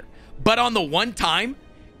 doesn't matter. But on the one time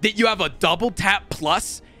that you have a double tap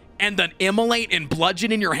plus and an Immolate and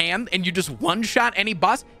Bludgeon in your hand and you just one-shot any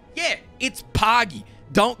boss, yeah, it's poggy.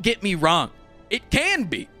 Don't get me wrong. It can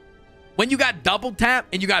be. When you got double tap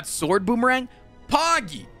and you got Sword Boomerang,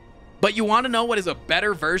 poggy. But you want to know what is a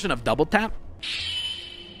better version of double tap?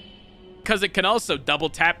 Because it can also double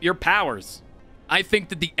tap your powers. I think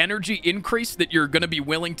that the energy increase that you're going to be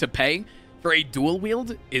willing to pay for a dual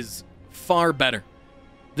wield is far better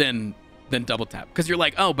than double tap. Because you're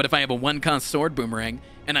like, oh, but if I have a 1-cost Sword Boomerang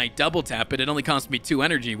and I double tap it, it only costs me 2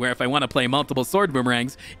 energy. Where if I want to play multiple Sword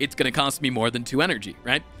Boomerangs, it's going to cost me more than 2 energy,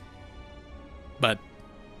 right? But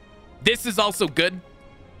this is also good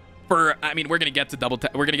for, I mean, we're going to get to double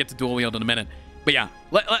tap. We're going to get to dual wield in a minute. But yeah,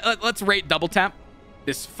 let's rate double tap.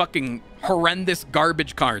 This fucking horrendous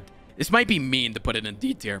garbage card. This might be mean to put it in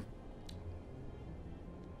D tier,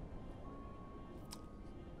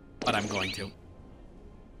 but I'm going to.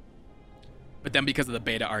 But then because of the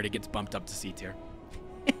beta art, it gets bumped up to C tier.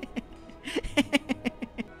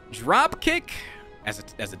 Dropkick as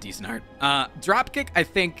a decent art. Dropkick, I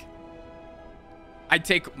think I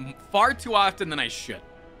take far too often than I should.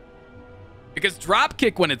 Because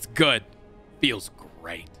Dropkick, when it's good, feels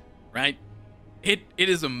great, right? It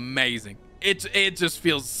is amazing. It just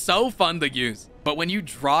feels so fun to use. But when you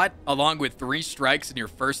draw it along with 3 strikes in your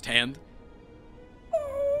first hand,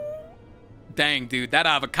 dang, dude, that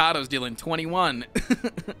avocado's dealing 21.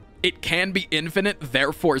 It can be infinite,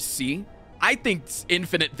 therefore C. I think it's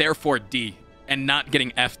infinite, therefore D, and not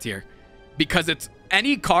getting F tier. Because it's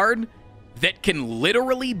any card that can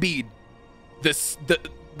literally be the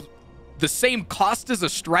same cost as a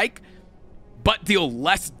strike, but deal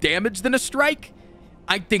less damage than a strike,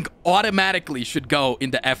 I think automatically should go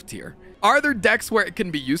into F tier. Are there decks where it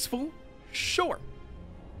can be useful? Sure.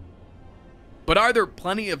 But are there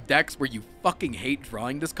plenty of decks where you fucking hate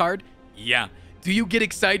drawing this card? Yeah. Do you get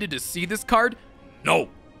excited to see this card? No.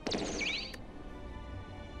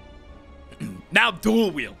 Now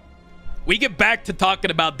dual wield. we get back to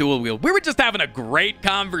talking about dual wield. We were just having a great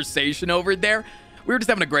conversation over there.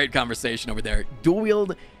 Dual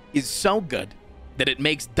wield is so good that it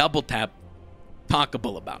makes double tap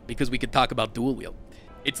talkable about, because we could talk about dual wield.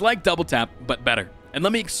 It's like double tap, but better. And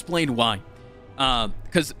let me explain why.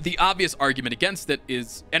 Because the obvious argument against it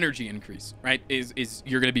is energy increase, right? Is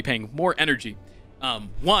you're going to be paying more energy.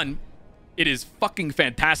 One, it is fucking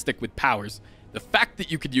fantastic with powers. The fact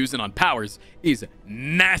that you could use it on powers is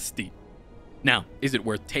nasty. Now, is it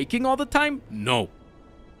worth taking all the time? No.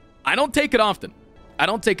 I don't take it often.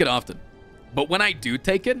 But when I do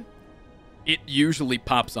take it, it usually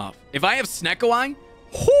pops off. If I have Snecko Eye,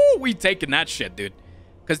 we taking that shit, dude.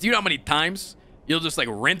 Because do you know how many times you'll just like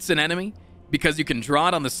rinse an enemy because you can draw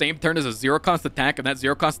it on the same turn as a zero cost attack, and that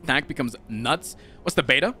zero cost attack becomes nuts? What's the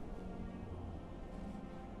beta?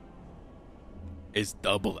 Is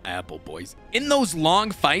double apple, boys. In those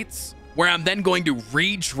long fights where I'm then going to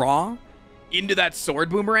redraw into that sword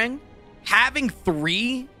boomerang, having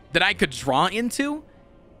 3 that I could draw into,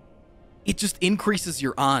 it just increases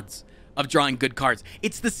your odds of drawing good cards.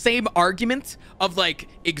 It's the same argument of like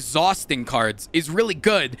exhausting cards is really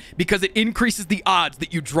good because it increases the odds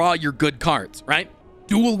that you draw your good cards, right?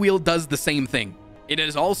 Dual wield does the same thing. It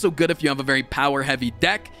is also good if you have a very power heavy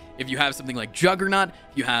deck. If you have something like Juggernaut,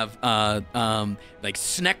 you have like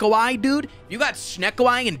Snecko Eye, dude. If you got Snecko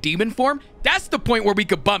Eye in demon form, that's the point where we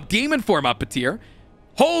could bump demon form up a tier.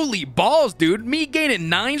 Holy balls, dude. Me gaining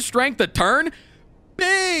 9 strength a turn.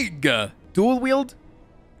 Big. Dual wield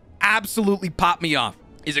absolutely popped me off.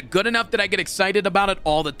 Is it good enough that I get excited about it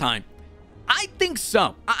all the time? I think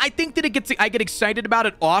so. I think that I get excited about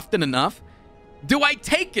it often enough. Do I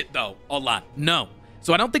take it though a lot? No.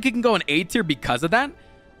 So I don't think it can go in A tier because of that.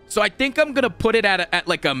 So I think I'm gonna put it at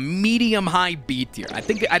like a medium high B tier. I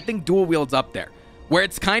think dual wield's up there, where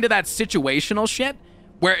it's kind of that situational shit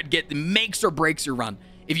where it makes or breaks your run.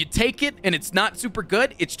 If you take it and it's not super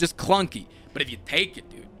good, it's just clunky. But if you take it,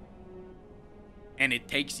 dude, and it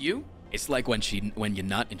takes you, it's like when you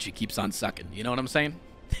nut and she keeps on sucking. You know what I'm saying?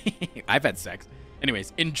 I've had sex.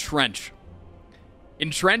 Anyways, Entrench.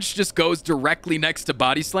 Entrench just goes directly next to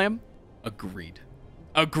Body Slam. Agreed.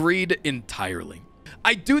 Agreed entirely.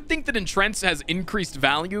 I do think that Entrench has increased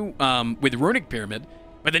value with Runic Pyramid,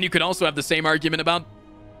 but then you could also have the same argument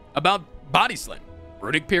about Body Slam.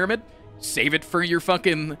 Runic Pyramid, save it for your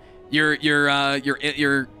fucking your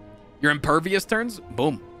impervious turns.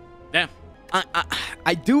 Boom. Yeah.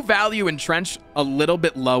 I do value Entrench a little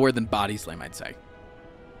bit lower than Body Slam, I'd say.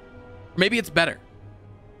 Maybe it's better.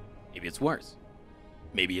 Maybe it's worse.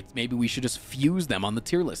 Maybe we should just fuse them on the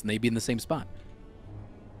tier list and they'd be in the same spot.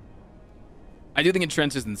 I do think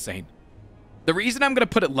Entrench is insane. The reason I'm going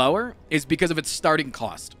to put it lower is because of its starting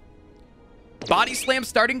cost. Body Slam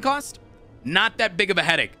starting cost, not that big of a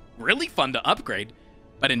headache. Really fun to upgrade,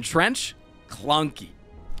 but Entrench, clunky.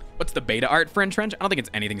 What's the beta art for Entrench? I don't think it's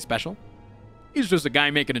anything special. He's just a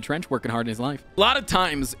guy making a trench, working hard in his life. A lot of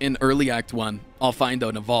times in early Act 1, I'll find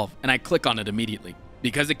an evolve, and I click on it immediately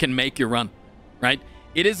because it can make you run, right?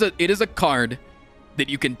 It is a card that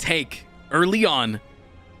you can take early on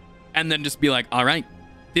and then just be like, all right,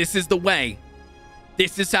 this is the way.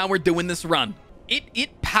 This is how we're doing this run.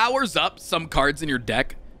 It powers up some cards in your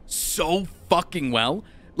deck so fucking well.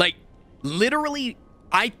 Like, literally,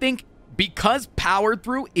 I think because Power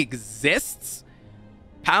Through exists,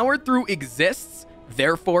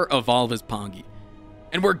 therefore Evolve is Pongy.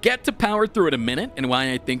 And we'll get to Power Through in a minute and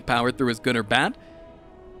why I think Power Through is good or bad.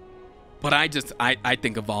 But I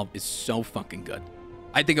think Evolve is so fucking good.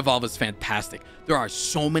 I think Evolve is fantastic. There are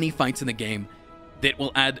so many fights in the game that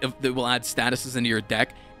will add statuses into your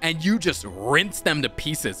deck, and you just rinse them to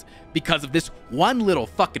pieces because of this one little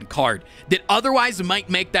fucking card that otherwise might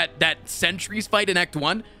make that Sentries fight in Act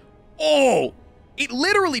 1. Oh, it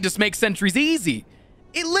literally just makes Sentries easy.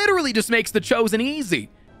 It literally just makes the Chosen easy.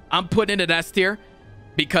 I'm putting it at S tier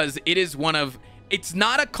because it is one of... It's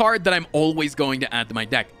not a card that I'm always going to add to my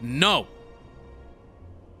deck. No.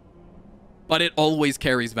 But it always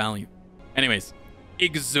carries value. Anyways,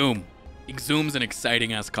 Exhume. Exhume's an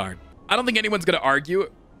exciting-ass card. I don't think anyone's going to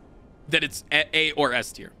argue that it's A or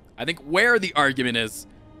S tier. I think where the argument is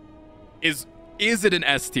it an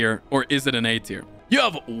S tier or is it an A tier? You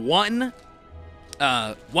have one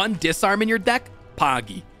disarm in your deck,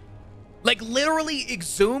 Poggy. Like, literally,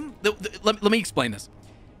 Exhume... Let me explain this.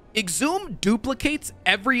 Exhume duplicates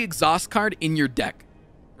every exhaust card in your deck,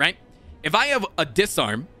 right? If I have a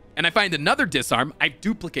disarm and I find another disarm, I've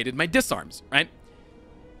duplicated my disarms, right?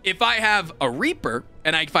 If I have a Reaper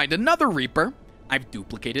and I find another Reaper, I've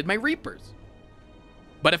duplicated my Reapers.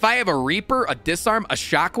 But if I have a Reaper, a disarm, a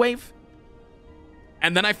Shockwave,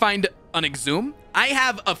 and then I find on Exhume, I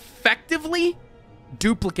have effectively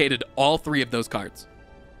duplicated all 3 of those cards.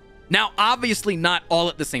 Now, obviously not all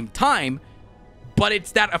at the same time, but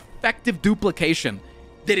it's that effective duplication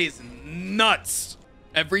that is nuts.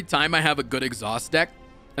 Every time I have a good exhaust deck,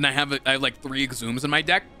 and I have like 3 Exhumes in my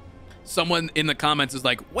deck, someone in the comments is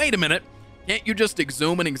like, wait a minute, can't you just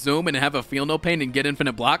Exhume and have a Feel No Pain and get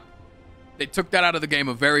infinite block? They took that out of the game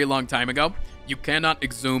a very long time ago. You cannot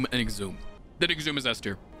Exhume and Exhume. That Exhume is S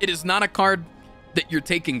tier. It is not a card that you're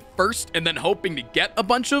taking first and then hoping to get a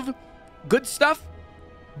bunch of good stuff.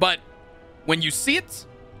 But when you see it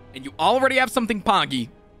and you already have something Poggy,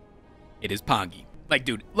 it is Poggy. Like,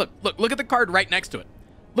 dude, look at the card right next to it.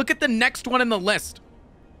 Look at the next one in the list.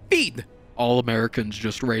 Feed. All Americans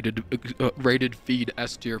just rated Feed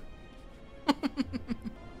S tier.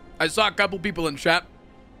 I saw a couple people in chat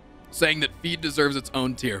saying that Feed deserves its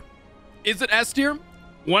own tier. Is it S tier?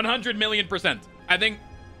 100 million %. I think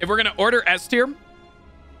if we're gonna order S tier,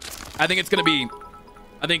 I think it's gonna be,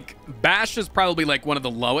 I think Bash is probably like one of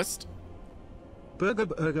the lowest.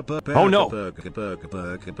 Oh no! Thank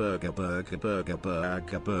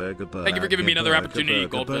you for giving me another opportunity,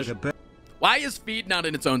 Goldfish. Why is Feed not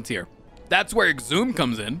in its own tier? That's where Exhume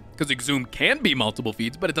comes in, because Exhume can be multiple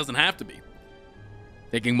feeds, but it doesn't have to be.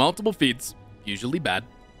 Taking multiple feeds, usually bad.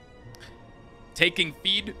 Taking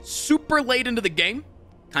Feed super late into the game,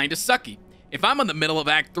 kind of sucky. If I'm in the middle of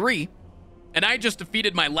Act 3, and I just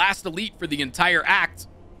defeated my last elite for the entire act,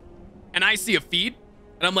 and I see a Feed,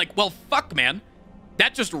 and I'm like, well, fuck, man.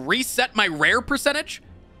 That just reset my rare percentage?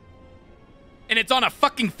 And it's on a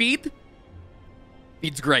fucking Feed?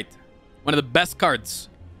 Feed's great. One of the best cards.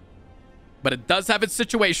 But it does have its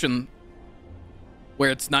situation where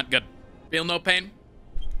it's not good. Feel No Pain?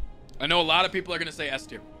 I know a lot of people are going to say S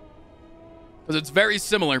tier. Because it's very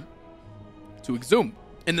similar to Exhume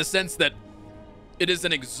in the sense that it is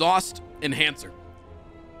an exhaust enhancer.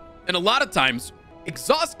 And a lot of times,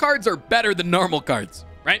 exhaust cards are better than normal cards,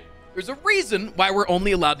 right? There's a reason why we're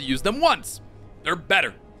only allowed to use them once. They're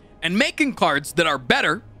better. And making cards that are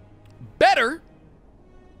better,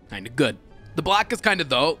 kind of good. The block is kind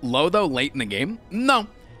of low though late in the game. No,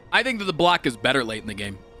 I think that the block is better late in the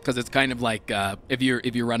game because it's kind of like if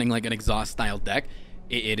you're running like an exhaust style deck,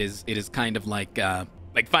 it is kind of like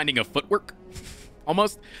finding a footwork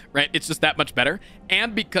almost, right? It's just that much better.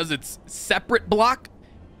 And because it's separate block,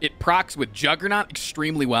 it procs with Juggernaut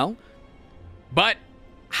extremely well. But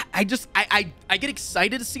I get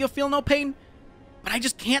excited to see a Feel No Pain, but I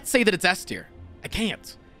just can't say that it's S tier. I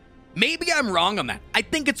can't. Maybe I'm wrong on that. I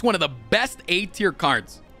think it's one of the best A tier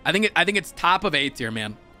cards. I think it's top of A tier,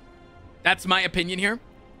 man. That's my opinion here.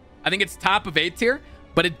 I think it's top of A tier,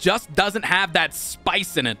 but it just doesn't have that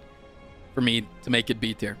spice in it for me to make it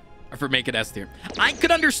B tier or for make it S tier. I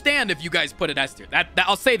could understand if you guys put it S tier. That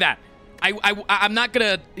I'll say that. I'm not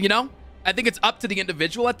gonna, you know. I think it's up to the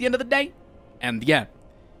individual at the end of the day. And yeah.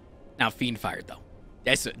 Now Fiendfire though,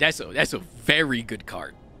 that's a very good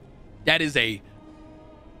card. That is a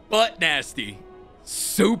butt nasty,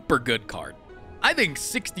 super good card. I think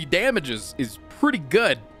 60 damage is pretty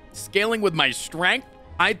good. Scaling with my strength,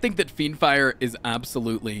 I think that Fiendfire is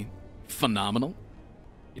absolutely phenomenal.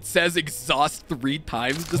 It says exhaust 3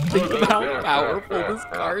 times. Just think of how powerful this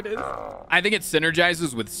card is. I think it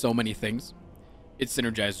synergizes with so many things. It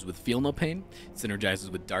synergizes with Feel No Pain. It synergizes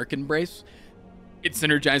with Dark Embrace. It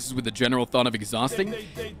synergizes with the general thought of exhausting.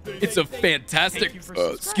 It's a fantastic,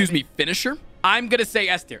 finisher. I'm going to say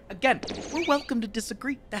S tier. Again, we're welcome to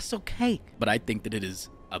disagree. That's okay. But I think that it is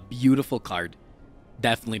a beautiful card.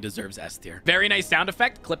 Definitely deserves S tier. Very nice sound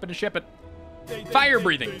effect. Clip it and ship it. Fire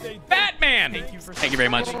breathing. Fat Man. Thank you very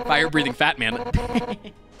much. Fire breathing Fat Man.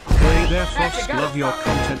 Hey there, Frost. Love your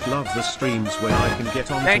content. Love the streams where I can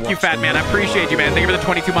get on. Thank you, Fat Man. I appreciate you, man. Thank you for the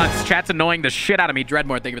 22 months. Chat's annoying the shit out of me.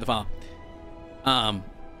 Dreadmore, thank you for the follow.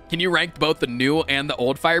 Can you rank both the new and the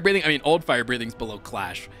old fire breathing? I mean, old fire breathing's below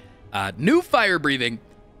Clash. New fire breathing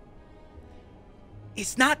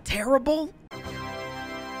is not terrible,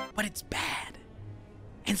 but it's bad.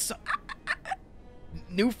 And so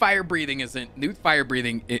new fire breathing is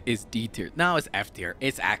D tier. No, it's F tier.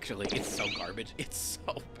 It's so garbage. It's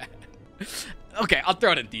so bad. Okay, I'll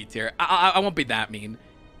throw it in D tier. I won't be that mean,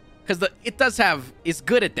 because it's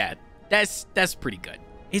good at that. That's pretty good.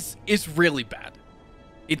 It's really bad.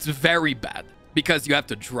 It's very bad because you have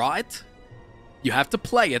to draw it, you have to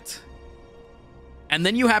play it, and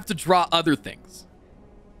then you have to draw other things.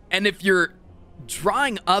 And if you're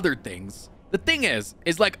drawing other things, the thing is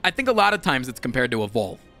like, I think a lot of times it's compared to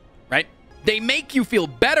Evolve, right? They make you feel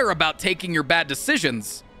better about taking your bad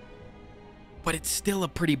decisions, but it's still a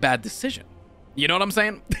pretty bad decision. You know what I'm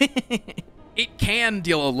saying? it can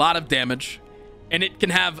deal a lot of damage, and it can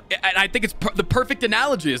have, and I think it's the perfect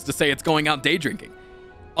analogy is to say it's going out day drinking.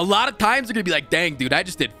 A lot of times you're gonna be like, dang, dude, I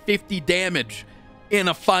just did 50 damage in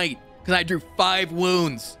a fight because I drew 5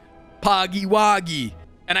 wounds. Poggy woggy.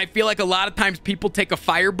 And I feel like a lot of times people take a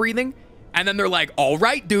fire breathing and then they're like, all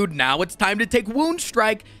right, dude, now it's time to take wound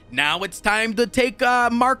strike. Now it's time to take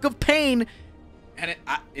mark of pain. And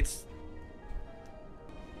it's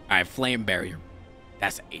all right, flame barrier.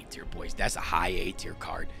 That's an A tier, boys. That's a high A tier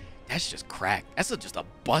card. That's just cracked. That's just a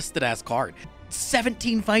busted ass card.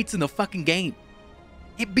 17 fights in the fucking game.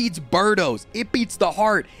 It beats Birdos. It beats the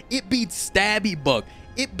Heart. It beats Stabby Book.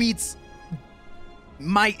 It beats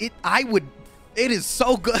it is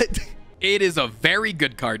so good. It is a very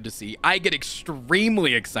good card to see. I get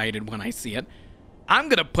extremely excited when I see it. I'm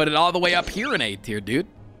gonna put it all the way up here in A tier, dude.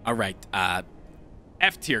 All right,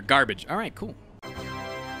 F tier, garbage. All right, cool.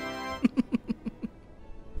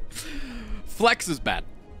 Flex is bad.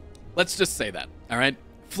 Let's just say that, all right?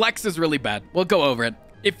 Flex is really bad. We'll go over it.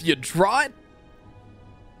 If you draw it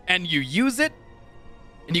and you use it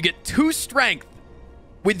and you get 2 strength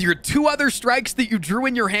with your 2 other strikes that you drew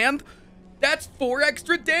in your hand, that's 4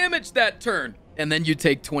 extra damage that turn. And then you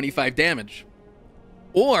take 25 damage.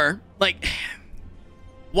 Or, like,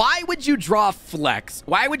 why would you draw Flex?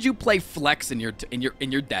 Why would you play Flex in your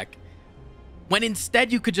deck when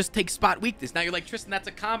instead you could just take Spot Weakness? Now you're like, Tristan, that's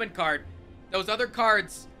a common card. Those other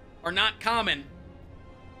cards are not common.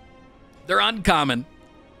 They're uncommon.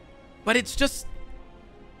 But it's just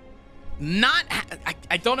not...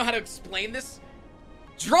 I don't know how to explain this.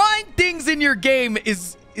 Drawing things in your game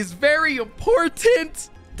is very important.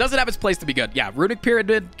 Does it have its place to be good? Yeah, Runic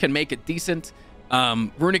Pyramid can make it decent.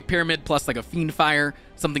 Runic Pyramid plus like a Fiend Fire,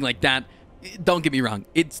 something like that. Don't get me wrong.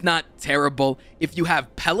 It's not terrible. If you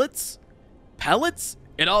have pellets,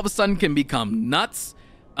 it all of a sudden can become nuts.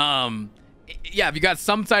 Yeah, if you got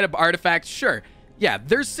some type of artifact, sure. Yeah,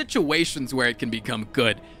 there's situations where it can become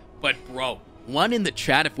good. But bro, one in the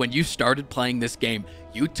chat, if when you started playing this game,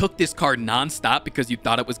 you took this card nonstop because you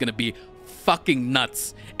thought it was going to be fucking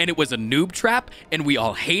nuts, and it was a noob trap, and we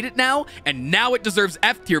all hate it now, and now it deserves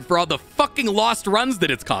F tier for all the fucking lost runs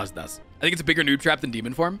that it's caused us. I think it's a bigger noob trap than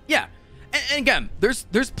Demon Form. Yeah. And again,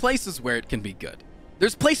 there's places where it can be good.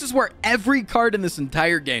 There's places where every card in this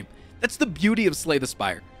entire game, that's the beauty of Slay the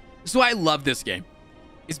Spire. This is why I love this game.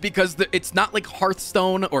 Is because it's not like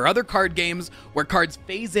Hearthstone or other card games where cards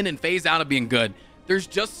phase in and phase out of being good. There's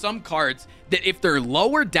just some cards that if they're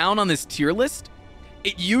lower down on this tier list,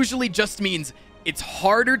 it usually just means it's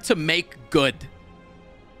harder to make good.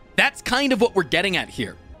 That's kind of what we're getting at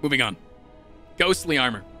here. Moving on. Ghostly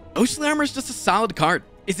Armor. Ghostly Armor is just a solid card.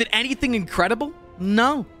 Is it anything incredible?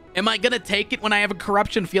 No. Am I gonna take it when I have a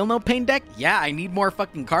Corruption Feel No Pain deck? Yeah, I need more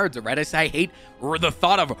fucking cards, all right? I hate the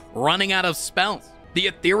thought of running out of spells. The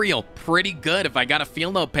Ethereal, pretty good if I got a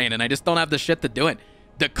Feel No Pain and I just don't have the shit to do it.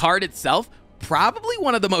 The card itself, probably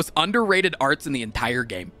one of the most underrated arts in the entire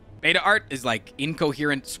game. Beta art is like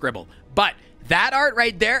incoherent scribble. But that art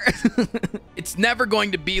right there, it's never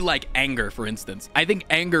going to be like Anger, for instance. I think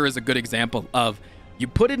Anger is a good example of you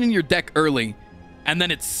put it in your deck early and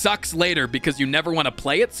then it sucks later because you never want to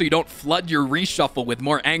play it, so you don't flood your reshuffle with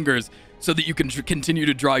more Angers so that you can continue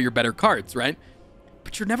to draw your better cards, right?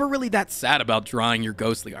 But you're never really that sad about drawing your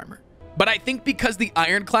Ghostly Armor. But I think because the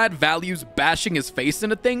Ironclad values bashing his face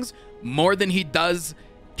into things more than he does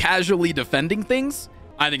casually defending things,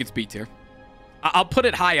 I think it's B tier. I'll put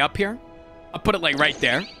it high up here. I'll put it like right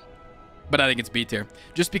there. But I think it's B tier.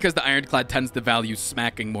 Just because the Ironclad tends to value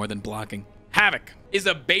smacking more than blocking. Havoc is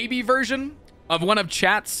a baby version of one of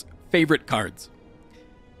chat's favorite cards.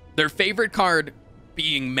 Their favorite card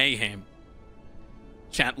being Mayhem.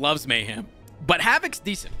 Chat loves Mayhem. But Havoc's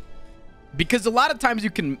decent. Because a lot of times you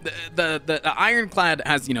can... The Ironclad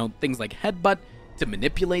has, you know, things like Headbutt to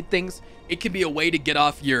manipulate things. It can be a way to get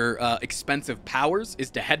off your expensive powers, is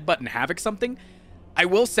to Headbutt and Havoc something. I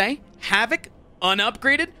will say, Havoc,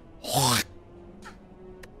 unupgraded,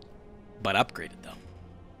 but upgraded, though.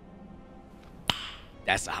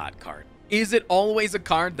 That's a hot card. Is it always a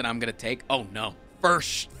card that I'm going to take? Oh, no.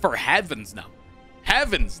 For heavens, no.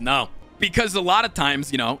 Heavens, no. Because a lot of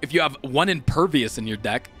times, you know, if you have one Impervious in your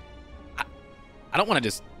deck, I don't want to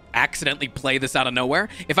just accidentally play this out of nowhere.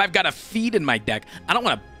 If I've got a Feed in my deck, I don't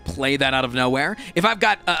want to play that out of nowhere. If I've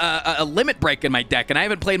got a Limit Break in my deck and I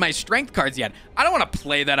haven't played my Strength cards yet, I don't want to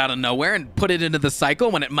play that out of nowhere and put it into the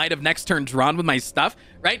cycle when it might have next turn drawn with my stuff,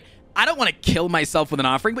 right? I don't want to kill myself with an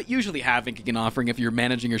offering, but usually having an offering, if you're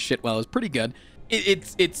managing your shit well, is pretty good.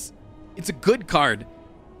 It's a good card,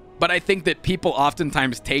 but I think that people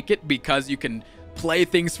oftentimes take it because you can play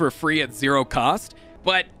things for free at 0 cost.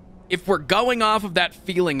 But If we're going off of that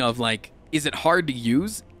feeling of like, is it hard to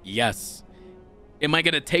use? Yes. Am I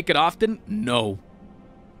gonna take it often? No.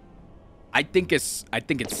 I think it's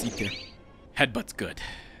C tier. Headbutt's good.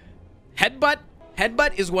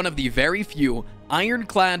 Headbutt is one of the very few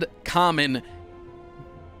Ironclad common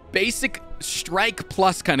basic strike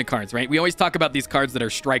plus kind of cards, right? We always talk about these cards that are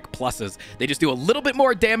strike pluses. They just do a little bit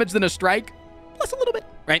more damage than a strike, plus a little bit,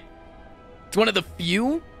 right? It's one of the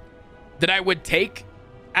few that I would take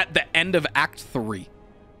at the end of Act 3.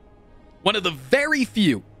 One of the very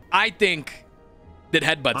few. I think that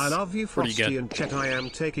Headbutt's I love you, pretty Frosty good. and Chet. I am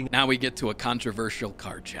taking. Now we get to a controversial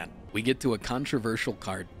card, chat. We get to a controversial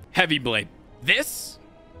card. Heavy Blade. This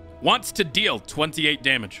wants to deal 28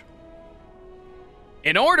 damage.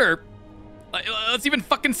 In order, let's even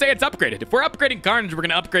fucking say it's upgraded. If we're upgrading Carnage, we're going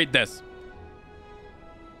to upgrade this.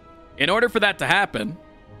 In order for that to happen,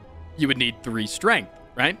 you would need 3 strength,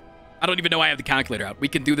 right? I don't even know why I have the calculator out. We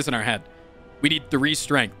can do this in our head. We need 3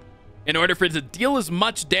 strength in order for it to deal as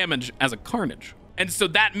much damage as a Carnage. And so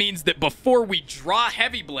that means that before we draw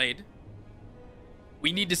Heavy Blade,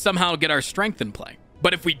 we need to somehow get our strength in play.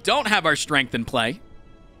 But if we don't have our strength in play,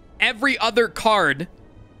 every other card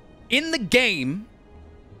in the game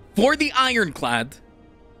for the Ironclad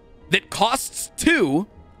that costs 2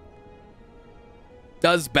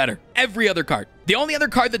 does better. Every other card. The only other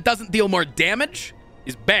card that doesn't deal more damage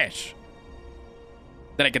is Bash.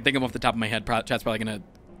 That I can think of off the top of my head. Chat's probably gonna...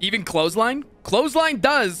 Even Clothesline. Clothesline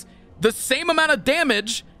does the same amount of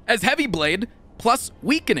damage as Heavy Blade plus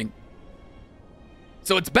weakening.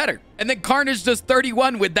 So it's better. And then Carnage does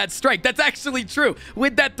 31 with that strength. That's actually true.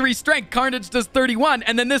 With that 3 strength, Carnage does 31,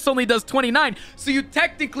 and then this only does 29. So you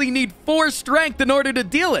technically need 4 strength in order to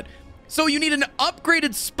deal it. So you need an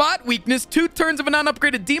upgraded spot weakness, 2 turns of a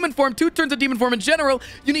non-upgraded demon form, 2 turns of demon form in general.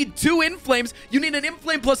 You need 2 inflames. You need an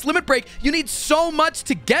inflame plus limit break. You need so much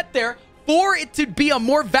to get there for it to be a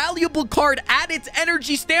more valuable card at its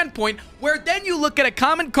energy standpoint, where then you look at a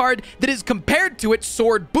common card that is compared to it,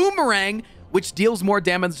 Sword Boomerang, which deals more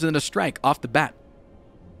damage than a strike off the bat.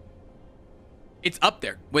 It's up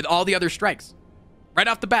there with all the other strikes. Right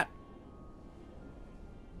off the bat.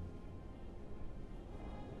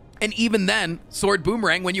 And even then, Sword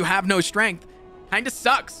Boomerang, when you have no strength, kind of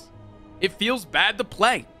sucks. It feels bad to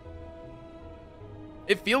play.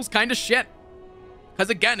 It feels kind of shit. Because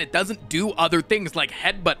again, it doesn't do other things like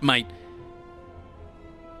Headbutt might.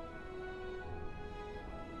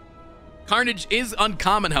 Carnage is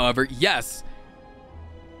uncommon, however, yes.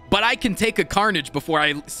 But I can take a Carnage before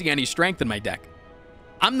I see any strength in my deck.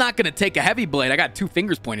 I'm not going to take a Heavy Blade. I got 2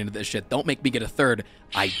 fingers pointing at this shit. Don't make me get a 3rd.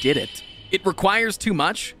 I did it. It requires too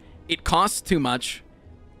much. It costs too much.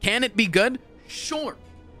 Can it be good? Sure.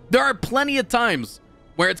 There are plenty of times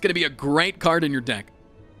where it's going to be a great card in your deck.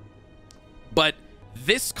 But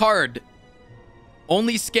this card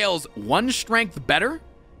only scales 1 strength better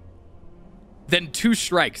than 2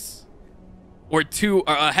 strikes. Or a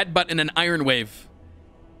Headbutt and an Iron Wave.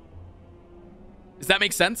 Does that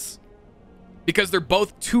make sense? Because they're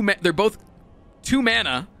both 2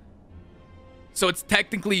 mana. So it's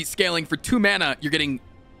technically scaling for 2 mana. You're getting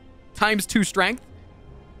times 2 strength.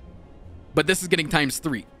 But this is getting times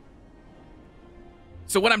 3.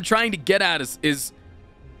 So what I'm trying to get at is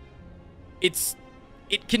it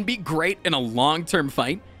can be great in a long-term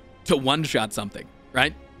fight to one-shot something,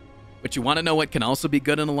 right? But you want to know what can also be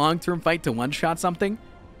good in a long-term fight to one-shot something?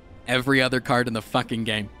 Every other card in the fucking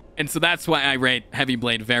game. And so that's why I rate Heavy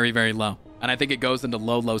Blade very, very low. And I think it goes into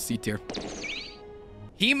low, low C tier.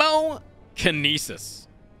 Hemokinesis.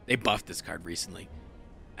 They buffed this card recently.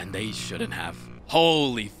 And they shouldn't have.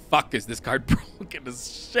 Holy fuck, is this card broken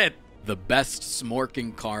as shit. The best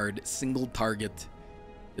smorking card, single target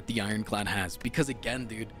that the Ironclad has. Because again,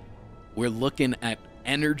 dude, we're looking at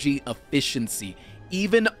energy efficiency.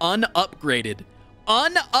 Even unupgraded,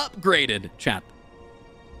 chat.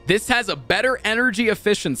 This has a better energy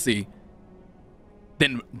efficiency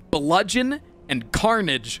than Bludgeon and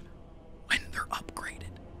Carnage when they're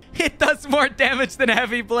upgraded. It does more damage than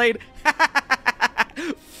Heavy Blade.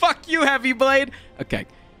 Fuck you, Heavy Blade. Okay.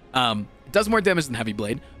 It does more damage than Heavy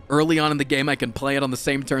Blade. Early on in the game, I can play it on the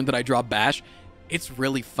same turn that I draw Bash. It's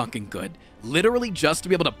really fucking good. Literally just to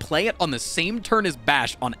be able to play it on the same turn as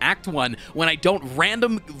Bash on Act 1 when I don't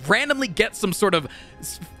randomly get some sort of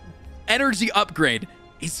energy upgrade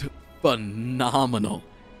is phenomenal.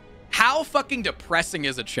 How fucking depressing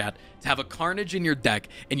is it, chat, to have a Carnage in your deck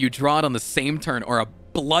and you draw it on the same turn, or a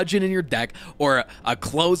Bludgeon in your deck, or a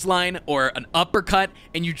Clothesline, or an Uppercut,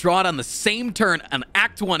 and you draw it on the same turn on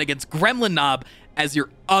Act 1 against Gremlin Knob as your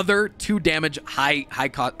other 2 damage high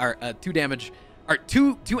cost, or 2 damage, or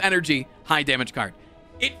 2 energy high damage card.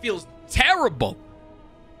 It feels terrible.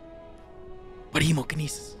 But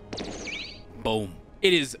Hemokinesis. Boom.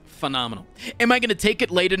 It is phenomenal. Am I going to take it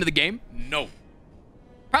late into the game? No.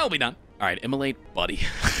 Probably not. All right, Immolate, buddy.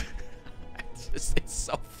 It's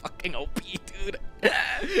so fucking OP, dude.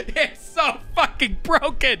 It's so fucking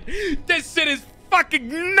broken. This shit is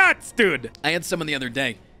fucking nuts, dude. I had someone the other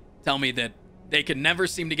day tell me that they can never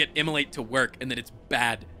seem to get Immolate to work and that it's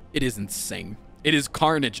bad. It is insane. It is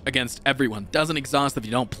carnage against everyone. Doesn't exhaust if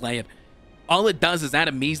you don't play it. All it does is add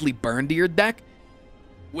a measly burn to your deck,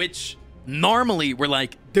 which normally we're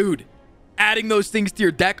like, dude, adding those things to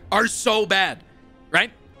your deck are so bad,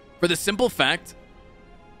 right? For the simple fact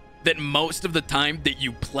that most of the time that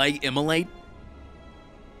you play Immolate,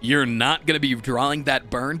 you're not going to be drawing that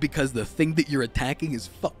burn because the thing that you're attacking is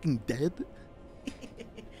fucking dead.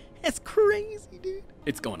 That's crazy, dude.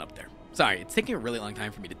 It's going up there. Sorry, it's taking a really long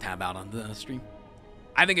time for me to tab out on the stream.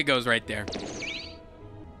 I think it goes right there.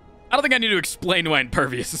 I don't think I need to explain why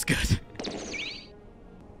Impervious is good.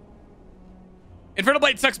 Infernal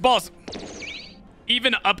Blade sucks balls.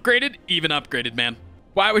 Even upgraded, man.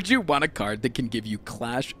 Why would you want a card that can give you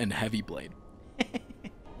Clash and Heavy Blade?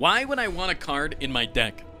 Why would I want a card in my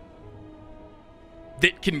deck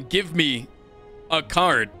that can give me a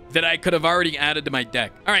card that I could have already added to my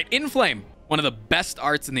deck? All right, Inflame, one of the best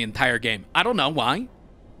arts in the entire game. I don't know why.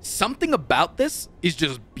 Something about this is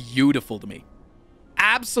just beautiful to me.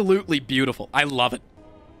 Absolutely beautiful. I love it.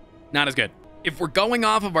 Not as good. If we're going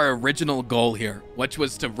off of our original goal here, which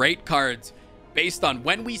was to rate cards based on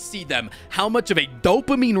when we see them, how much of a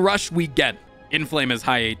dopamine rush we get, Inflame is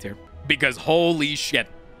high A tier. Because holy shit,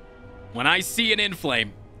 when I see an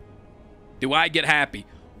Inflame, do I get happy?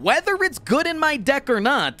 Whether it's good in my deck or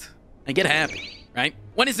not, I get happy, right?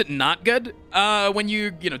 When is it not good? When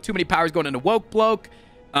you know, too many powers going into Woke Bloke.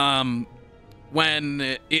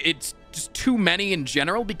 When it's just too many in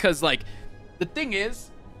general, because like the thing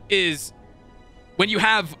is when you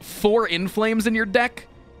have 4 Inflames in your deck,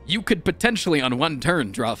 you could potentially on one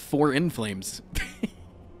turn draw 4 Inflames.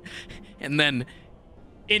 And then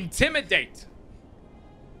Intimidate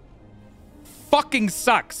fucking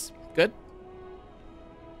sucks. Good.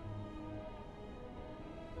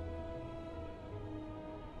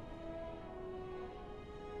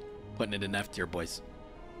 Putting it in F tier, boys.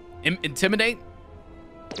 Intimidate.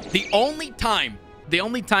 The only time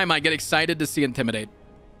I get excited to see Intimidate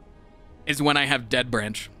is when I have Dead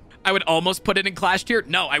Branch. I would almost put it in Clash tier.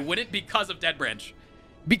 No, I wouldn't because of Dead Branch.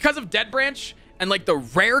 Because of Dead Branch and like the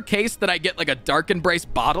rare case that I get like a Dark Embrace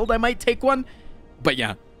bottled, I might take one. But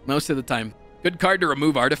yeah, most of the time. Good card to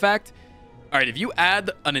remove artifact. All right, if you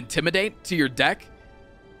add an Intimidate to your deck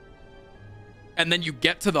and then you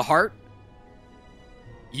get to the heart,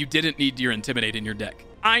 you didn't need your Intimidate in your deck.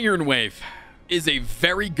 Iron Wave is a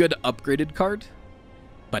very good upgraded card,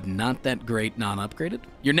 but not that great non-upgraded.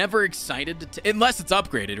 You're never excited to, unless it's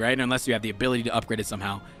upgraded, right? Unless you have the ability to upgrade it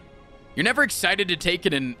somehow. You're never excited to take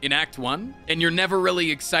it in Act 1, and you're never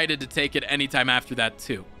really excited to take it anytime after that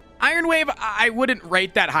too. Iron Wave, I wouldn't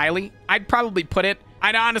rate that highly. I'd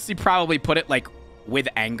honestly probably put it like with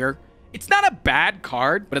Anger. It's not a bad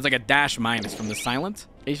card, but it's like a dash minus from the Silent.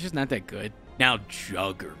 It's just not that good. Now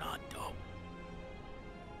Juggernaut, though.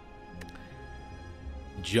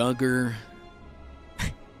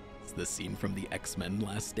 It's the scene from the X-Men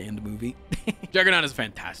Last Stand movie. Juggernaut is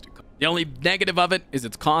fantastic. The only negative of it is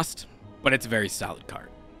its cost, but it's a very solid card.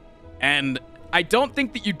 And I don't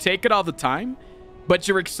think that you take it all the time, but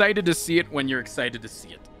you're excited to see it when you're excited to see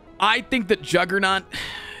it. I think that Juggernaut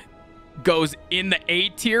goes in the A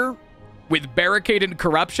tier with Barricade and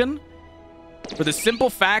Corruption for the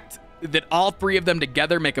simple fact that all 3 of them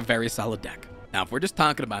together make a very solid deck. Now, if we're just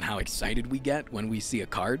talking about how excited we get when we see a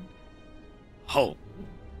card, oh,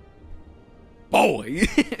 boy.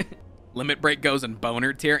 Limit Break goes in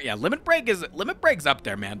Boner tier. Yeah, Limit Break's up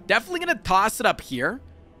there, man. Definitely gonna toss it up here.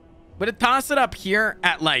 But to toss it up here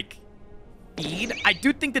at like Feed, I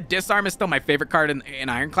do think the Disarm is still my favorite card in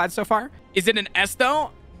Ironclad so far. Is it an S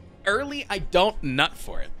though? Early, I don't nut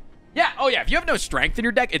for it. Yeah, oh yeah, if you have no strength in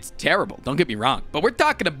your deck, it's terrible. Don't get me wrong. But we're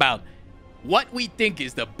talking about what we think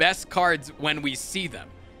is the best cards when we see them.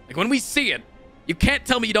 Like when we see it, you can't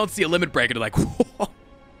tell me you don't see a Limit Break and you're like, whoa.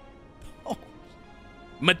 Oh.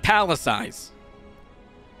 Metallicize.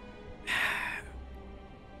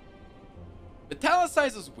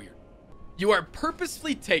 Metallicize is weird. You are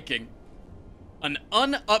purposefully taking an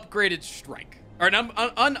unupgraded strike or an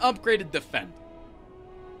unupgraded defend,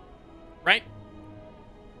 right?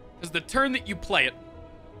 Because the turn that you play it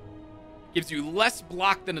gives you less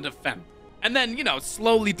block than a defend. And then, you know,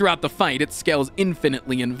 slowly throughout the fight, it scales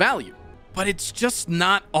infinitely in value. But it's just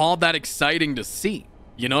not all that exciting to see.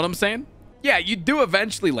 You know what I'm saying? Yeah, you do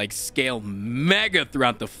eventually, like, scale mega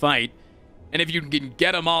throughout the fight. And if you can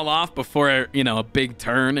get them all off before, you know, a big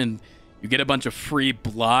turn and you get a bunch of free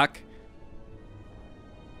block.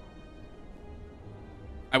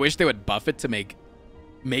 I wish they would buff it to make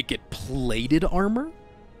it plated armor.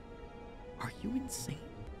 Are you insane?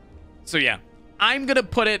 So yeah, I'm gonna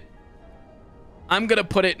put it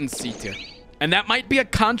in C tier. And that might be a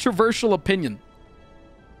controversial opinion,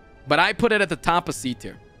 but I put it at the top of C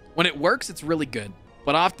tier. When it works, it's really good.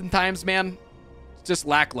 But oftentimes, man, it's just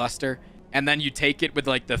lackluster. And then you take it with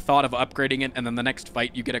like the thought of upgrading it, and then the next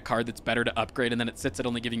fight you get a card that's better to upgrade, and then it sits at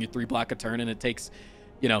only giving you 3 block a turn, and it takes,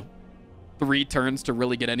 you know, 3 turns to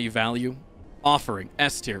really get any value. Offering,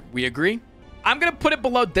 S tier. We agree? I'm gonna put it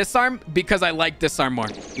below Disarm because I like Disarm more.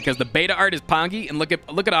 Because the beta art is Pongy, and look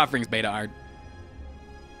at Offering's beta art.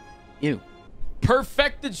 Ew.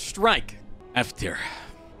 Perfected Strike. F tier.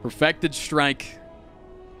 Perfected Strike,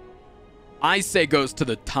 I say, goes to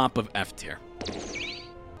the top of F tier.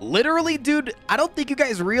 Literally, dude, I don't think you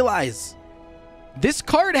guys realize this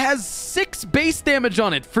card has 6 base damage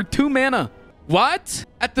on it for 2 mana. What?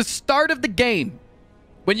 At the start of the game,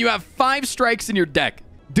 when you have 5 strikes in your deck,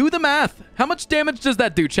 do the math. How much damage does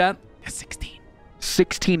that do, chat? 16.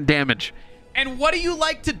 16 damage. And what do you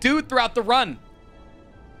like to do throughout the run?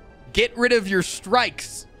 Get rid of your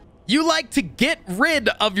strikes. You like to get rid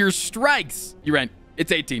of your strikes. You're right.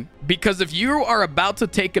 It's 18. Because if you are about to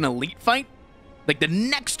take an elite fight, like the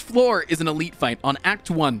next floor is an elite fight on Act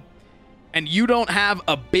 1, and you don't have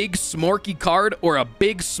a big smorky card or a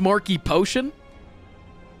big smorky potion,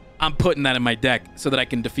 I'm putting that in my deck so that I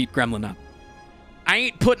can defeat Gremlin up. I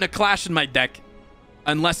ain't putting a Clash in my deck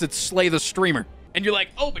unless it's Slay the Streamer. And you're like,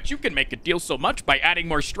 oh, but you can make it deal so much by adding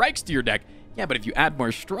more strikes to your deck. Yeah, but if you add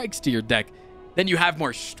more strikes to your deck, then you have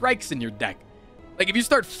more strikes in your deck. Like if you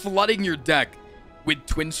start flooding your deck with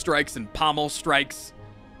Twin Strikes and Pommel Strikes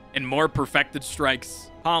and more Perfected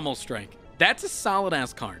Strikes, Pommel Strike, that's a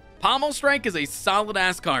solid-ass card. Pommel Strike is a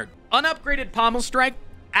solid-ass card. Unupgraded Pommel Strike,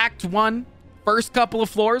 Act 1, first couple of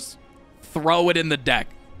floors, throw it in the deck,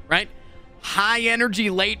 right? High energy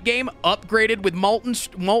late game, upgraded with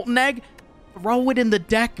Molten Egg, throw it in the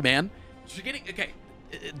deck, man. So you're getting, okay,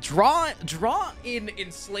 draw in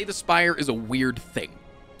Slay the Spire is a weird thing,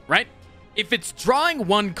 right? If it's drawing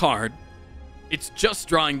one card, it's just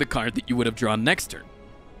drawing the card that you would have drawn next turn,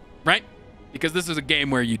 right? Because this is a game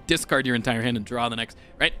where you discard your entire hand and draw the next,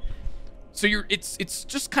 right? So it's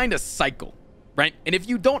just kind of cycle, right? And if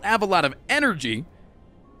you don't have a lot of energy,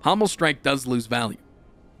 Pommel Strike does lose value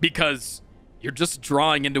because you're just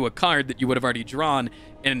drawing into a card that you would have already drawn.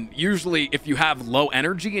 And usually if you have low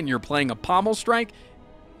energy and you're playing a Pommel Strike,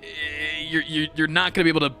 you're not going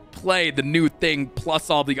to be able to play the new thing plus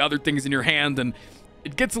all the other things in your hand, and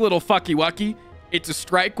it gets a little fucky-wucky. It's a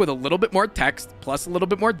strike with a little bit more text plus a little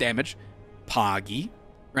bit more damage. Poggy,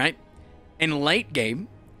 right? In late game,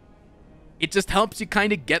 it just helps you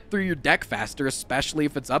kind of get through your deck faster, especially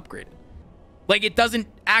if it's upgraded. Like, it doesn't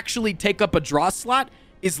actually take up a draw slot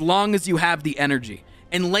as long as you have the energy.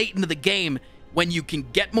 And late into the game, when you can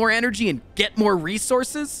get more energy and get more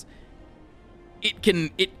resources,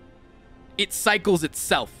 it cycles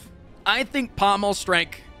itself. I think Pommel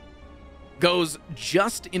Strike goes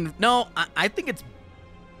just in... No, I think it's...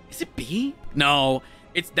 Is it B? No,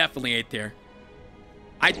 it's definitely A tier.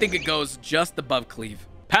 I think it goes just above Cleave.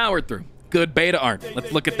 Power Through. Good beta art.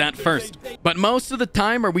 Let's look at that first. But most of the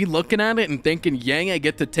time, are we looking at it and thinking, yay, I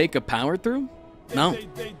get to take a Power Through? No.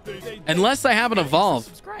 Unless I have an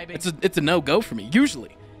Evolve, it's a no-go for me, usually.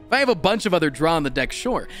 If I have a bunch of other draw in the deck,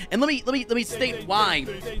 sure. And let me state why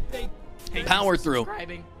Power Through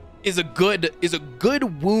is a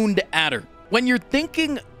good wound adder. When you're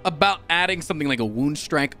thinking about adding something like a Wound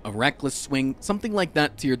Strike, a Reckless Swing, something like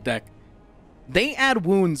that to your deck, they add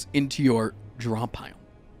wounds into your draw pile.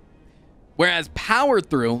 Whereas Power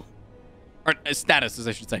Through, or statuses,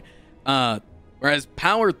 I should say, whereas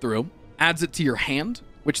Power Through adds it to your hand,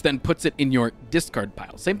 which then puts it in your discard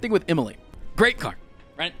pile. Same thing with Immolate. Great card,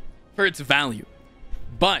 right? For its value.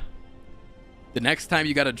 But the next time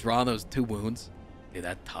you got to draw those 2 wounds, dude,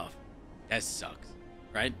 that's tough. That sucks,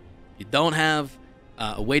 right? You don't have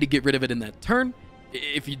a way to get rid of it in that turn.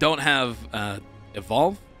 If you don't have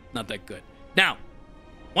Evolve, not that good. Now,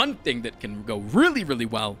 one thing that can go really, really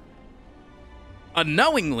well,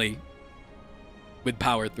 unknowingly, with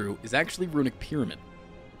Power Through, is actually Runic Pyramid.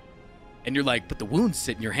 And you're like, but the wounds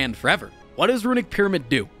sit in your hand forever. What does Runic Pyramid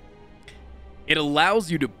do? It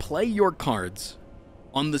allows you to play your cards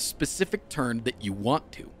on the specific turn that you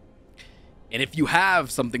want to. And if you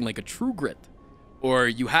have something like a True Grit, or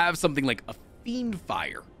you have something like a Fiend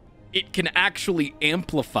Fire, it can actually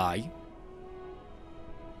amplify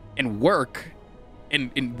and work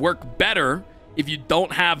and work better if you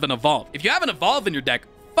don't have an evolve. If you have an evolve in your deck,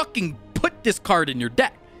 fucking put this card in your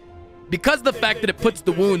deck. Because the fact that it puts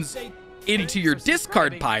the wounds into your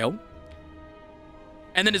discard pile,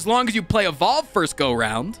 and then as long as you play evolve first go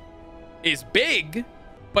round, is big.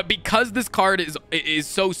 But because this card is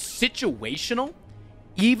so situational,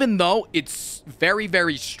 even though it's very,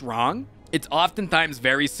 very strong, it's oftentimes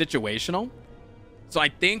very situational. So I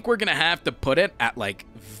think we're going to have to put it at like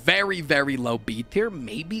very, very low B tier,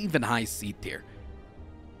 maybe even high C tier.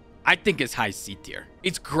 I think it's high C tier.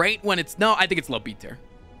 It's great when it's... No, I think it's low B tier.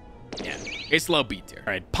 Yeah, it's low B tier.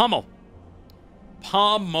 All right, Pummel.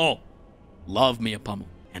 Pummel. Love me a Pummel.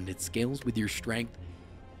 And it scales with your strength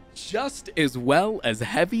just as well as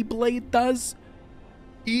Heavy Blade does.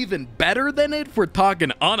 Even better than it if we're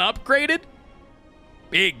talking unupgraded.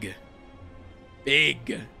 Big.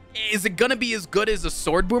 Big. Is it gonna be as good as a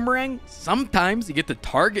Sword Boomerang? Sometimes you get to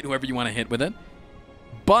target whoever you want to hit with it.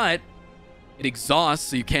 But it exhausts,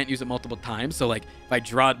 so you can't use it multiple times. So like if I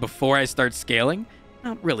draw it before I start scaling,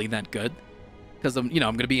 not really that good. Because I'm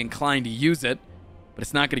gonna be inclined to use it, but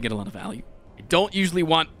it's not gonna get a lot of value. I don't usually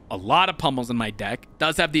want a lot of pummels in my deck. It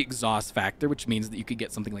does have the exhaust factor, which means that you could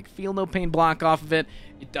get something like Feel No Pain block off of it.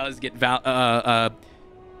 It does get can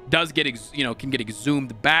get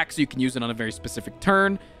exhumed back, so you can use it on a very specific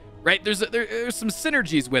turn. Right? There's some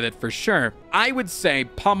synergies with it for sure. I would say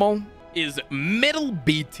Pummel is middle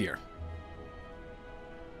B tier.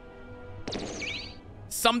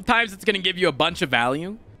 Sometimes it's going to give you a bunch of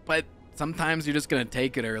value, but sometimes you're just going to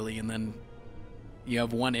take it early and then you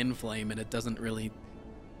have one Inflame and it doesn't really...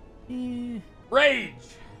 Rage!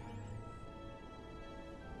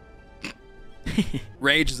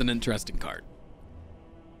 Rage is an interesting card.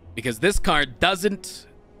 Because this card doesn't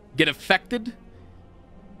get affected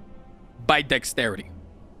by dexterity,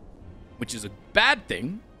 which is a bad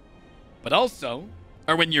thing, but also,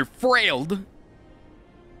 or when you're frailed,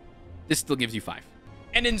 this still gives you 5.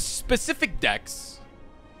 And in specific decks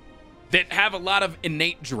that have a lot of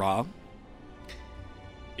innate draw,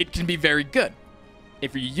 it can be very good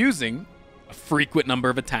if you're using a frequent number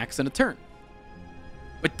of attacks in a turn.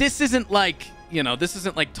 But this isn't like, this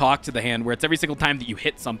isn't like Talk to the Hand where it's every single time that you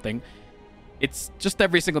hit something. It's just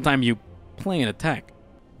every single time you play an attack.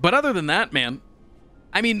 But other than that, man,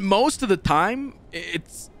 I mean, most of the time,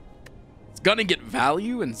 it's gonna get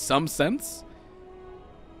value in some sense.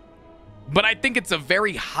 But I think it's a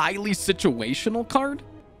very highly situational card.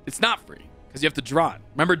 It's not free, because you have to draw it.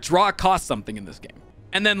 Remember, draw costs something in this game.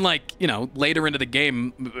 And then, like, later into the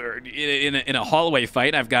game, in a hallway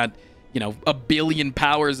fight, I've got, a billion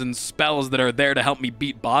powers and spells that are there to help me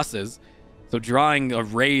beat bosses. So drawing a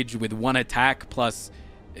Rage with one attack plus...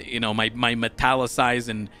 my metallicize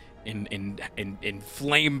and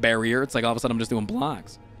flame barrier. It's like all of a sudden I'm just doing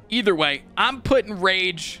blocks. Either way, I'm putting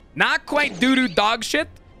Rage not quite doo-doo dog shit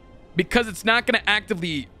because it's not going to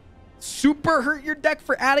actively super hurt your deck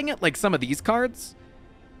for adding it like some of these cards.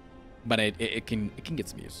 But it can get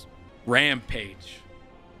some use. Rampage.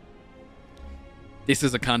 This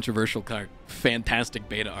is a controversial card. Fantastic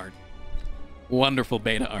beta art. Wonderful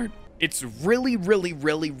beta art. It's really, really,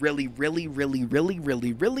 really, really, really, really, really, really,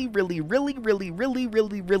 really, really, really, really, really,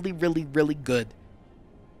 really, really, really, really good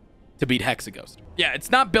to beat Hexaghost. Yeah, it's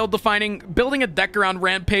not build defining. Building a deck around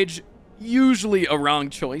Rampage, usually a wrong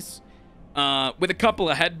choice. With a couple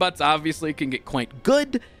of headbutts, obviously, it can get quite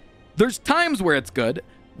good. There's times where it's good.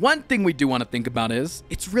 One thing we do want to think about is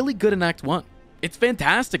it's really good in Act 1. It's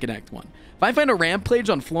fantastic in Act 1. If I find a Rampage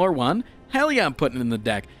on floor 1, hell yeah, I'm putting it in the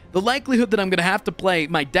deck. The likelihood that I'm going to have to play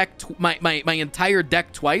my deck, my entire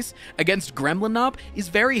deck twice against Gremlin Knob is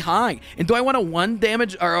very high. And do I want a 1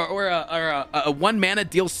 damage or a 1 mana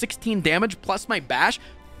deal 16 damage plus my bash?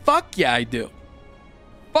 Fuck yeah, I do.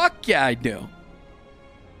 Fuck yeah, I do.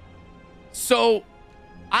 So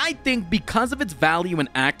I think because of its value in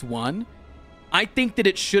Act 1, I think that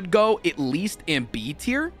it should go at least in B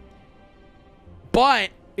tier. But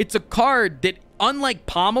it's a card that, unlike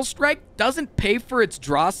Pommel Strike, doesn't pay for its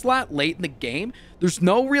draw slot late in the game. There's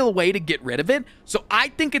no real way to get rid of it. So I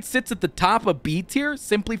think it sits at the top of B tier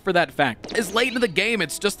simply for that fact. As late in the game,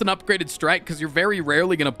 it's just an upgraded strike because you're very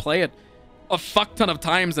rarely going to play it a fuck ton of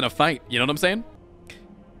times in a fight. You know what I'm saying?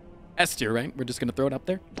 S tier, right? We're just going to throw it up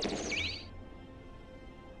there.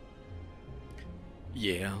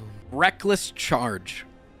 Yeah. Reckless Charge.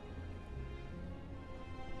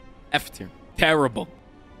 F tier. Terrible.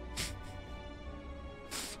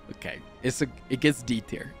 Okay, it gets D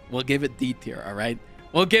tier. We'll give it D tier, all right?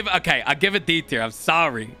 I'll give it D tier. I'm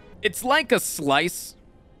sorry. It's like a slice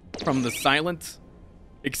from the Silent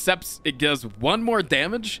except it does 1 more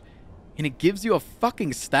damage, and it gives you a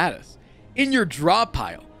fucking status in your draw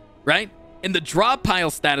pile, right? And the draw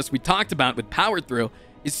pile status we talked about with Power Through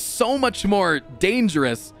is so much more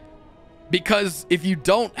dangerous because if you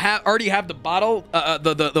don't already have the bottle,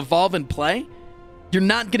 the evolve in play, you're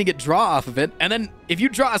not gonna get draw off of it. And then if you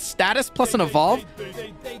draw a status plus an evolve,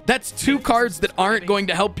 that's 2 cards that aren't going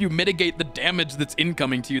to help you mitigate the damage that's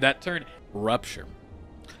incoming to you that turn. Rupture.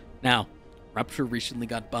 Now, Rupture recently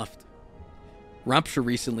got buffed.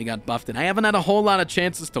 And I haven't had a whole lot of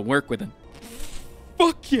chances to work with it.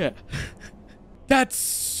 Fuck yeah. That's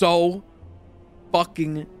so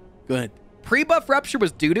fucking good. Pre-buff Rupture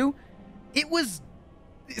was doo-doo. It was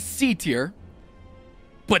C tier.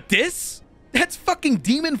 But this? That's fucking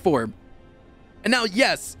demon form. And now,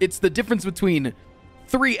 yes, it's the difference between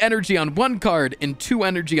 3 energy on 1 card and 2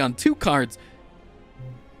 energy on 2 cards.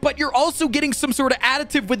 But you're also getting some sort of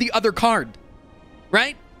additive with the other card,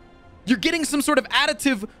 right? You're getting some sort of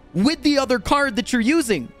additive with the other card that you're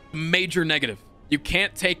using. Major negative. You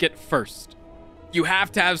can't take it first. You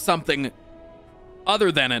have to have something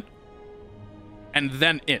other than it, and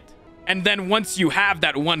then it. And then once you have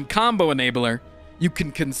that 1 combo enabler, you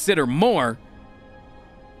can consider more,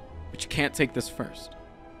 but you can't take this first.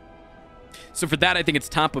 So for that, I think it's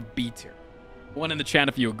top of B tier. 1 in the chat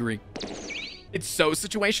if you agree. It's so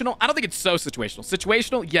situational. I don't think it's so situational.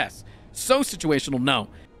 Situational, yes. So situational, no.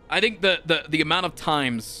 I think the amount of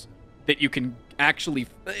times that you can actually...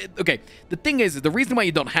 Okay, the thing is the reason why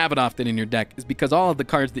you don't have it often in your deck is because all of the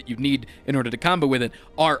cards that you need in order to combo with it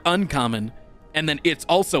are uncommon, and then it's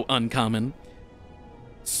also uncommon.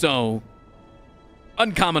 So,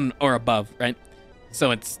 uncommon or above, right?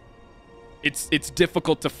 So it's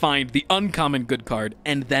difficult to find the uncommon good card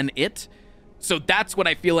and then it. So that's what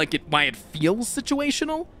I feel like why it feels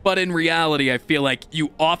situational. But in reality, I feel like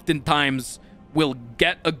you oftentimes will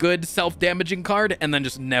get a good self-damaging card and then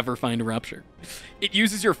just never find a Rupture. It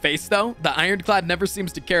uses your face, though. The Ironclad never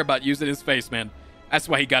seems to care about using his face, man. That's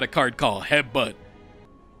why he got a card called Headbutt.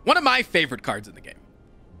 One of my favorite cards in the game.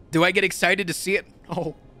 Do I get excited to see it?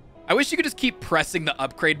 Oh. I wish you could just keep pressing the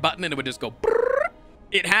upgrade button and it would just go brrr.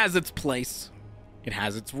 It has its place. It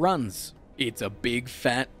has its runs. It's a big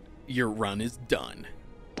fat, your run is done.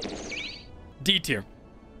 D tier.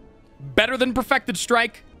 Better than Perfected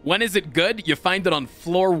Strike. When is it good? You find it on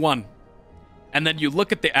floor 1. And then you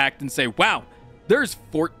look at the act and say, wow, there's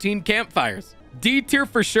 14 campfires. D tier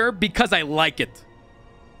for sure because I like it.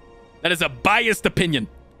 That is a biased opinion.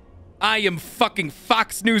 I am fucking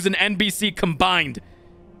Fox News and NBC combined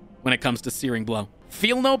when it comes to Searing Blow.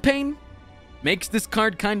 Feel No Pain makes this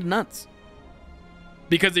card kind of nuts.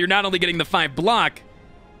 Because you're not only getting the 5 block,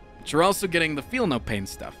 but you're also getting the Feel No Pain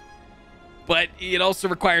stuff. But it also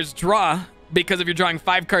requires draw, because if you're drawing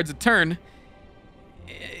 5 cards a turn,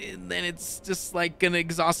 then it's just like gonna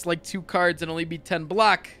exhaust like 2 cards and only be 10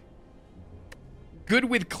 block. Good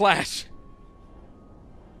with Clash.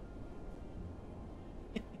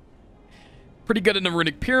 Pretty good in a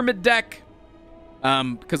Runic Pyramid deck.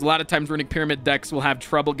 Because a lot of times Runic Pyramid decks will have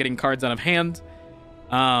trouble getting cards out of hand.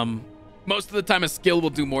 Most of the time a skill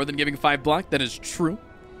will do more than giving 5 block. That is true.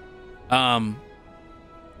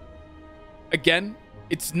 Again,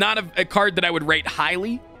 it's not a card that I would rate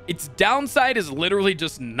highly. Its downside is literally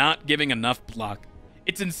just not giving enough block.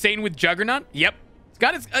 It's insane with Juggernaut. Yep. It's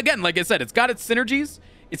got its, again, like I said, it's got its synergies.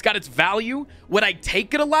 It's got its value. Would I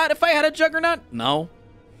take it a lot if I had a Juggernaut? No.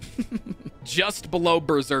 Just below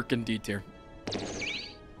Berserk in D tier.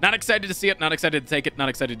 Not excited to see it. Not excited to take it. Not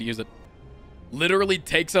excited to use it. Literally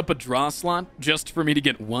takes up a draw slot just for me to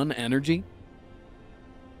get 1 energy.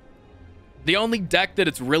 The only deck that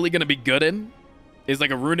it's really going to be good in is like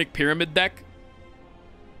a Runic Pyramid deck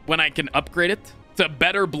when I can upgrade it to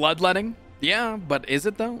better Bloodletting. Yeah, but is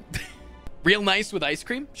it though? Real nice with Ice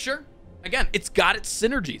Cream? Sure. Again, it's got its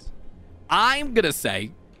synergies. I'm going to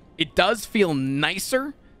say it does feel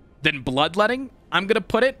nicer than Bloodletting. I'm going to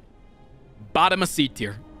put it bottom of C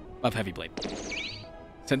tier of Heavy Blade.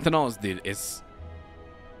 Sentinel is this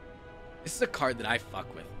is a card that I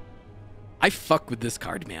fuck with. I fuck with this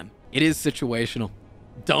card, man. It is situational.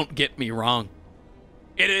 Don't get me wrong.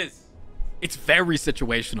 It is. It's very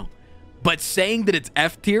situational. But saying that it's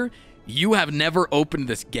F tier, you have never opened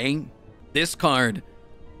this game. This card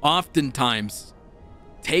oftentimes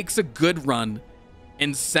takes a good run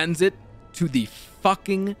and sends it to the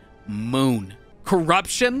fucking moon.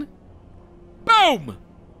 Corruption. Boom.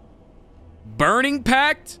 Burning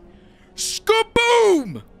Pact.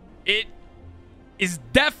 Skaboom. It is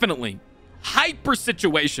definitely hyper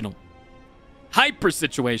situational,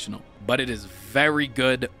 but it is very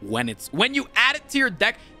good when you add it to your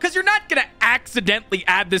deck, because you're not going to accidentally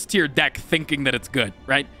add this to your deck thinking that it's good,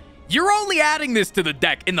 right? You're only adding this to the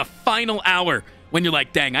deck in the final hour when you're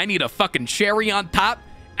like, dang, I need a fucking cherry on top.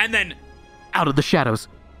 And then out of the shadows,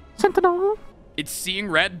 Sentinel. It's seeing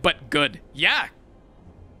red, but good. Yeah,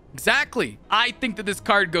 exactly. I think that this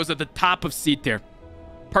card goes at the top of C tier.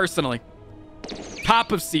 Personally.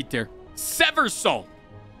 Top of C tier. Sever Soul.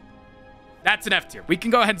 That's an F tier. We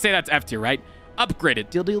can go ahead and say that's F tier, right? Upgraded.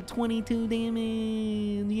 Deal 22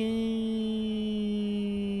 damage.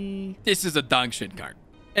 Yay. This is a dog shit card.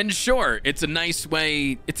 And sure, it's a nice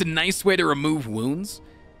way to remove wounds.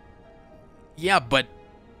 Yeah, but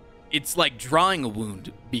it's like drawing a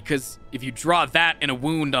wound, because if you draw that and a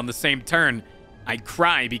wound on the same turn, I'd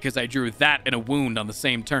cry because I drew that and a wound on the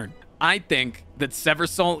same turn. I think that Sever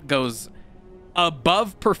Soul goes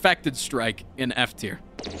above Perfected Strike in F tier.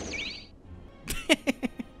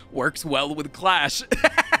 Works well with Clash.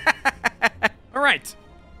 All right.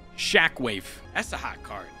 Shockwave. That's a hot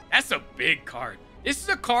card. That's a big card. This is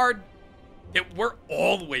a card that we're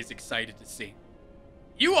always excited to see.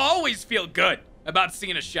 You always feel good about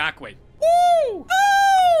seeing a Shockwave. Woo!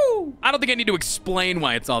 Woo! I don't think I need to explain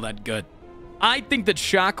why it's all that good. I think that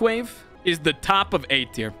Shockwave is the top of A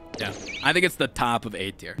tier. Yeah, I think it's the top of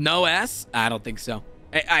A tier. No S? I don't think so.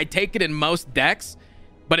 I take it in most decks,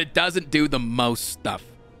 but it doesn't do the most stuff.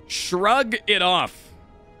 Shrug It Off.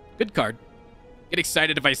 Good card. Get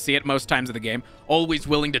excited if I see it most times of the game. Always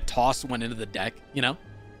willing to toss one into the deck, you know?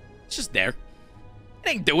 It's just there. It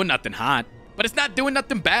ain't doing nothing hot, but it's not doing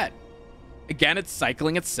nothing bad. Again, it's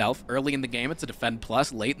cycling itself. Early in the game, it's a defend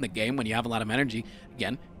plus. Late in the game, when you have a lot of energy,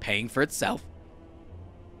 again, paying for itself.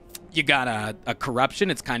 You got a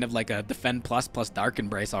corruption. It's kind of like a defend plus dark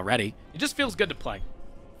embrace already. It just feels good to play.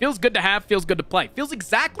 Feels good to have, feels good to play. Feels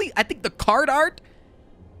exactly, I think the card art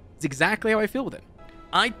is exactly how I feel with it.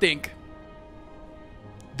 I think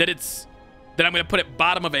that I'm going to put it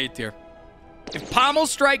bottom of A tier. If Pommel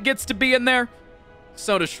Strike gets to be in there,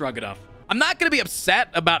 so does Shrug It Off. I'm not going to be upset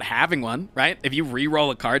about having one, right? If you re-roll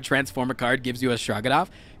a card, transform a card, gives you a Shrug It Off,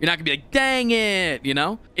 you're not going to be like, dang it, you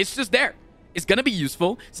know? It's just there. It's going to be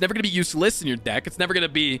useful. It's never going to be useless in your deck. It's never going to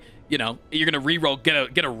be, you know, you're going to re-roll,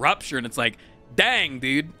 get a Rupture, and it's like, dang,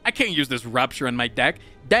 dude, I can't use this Rupture in my deck.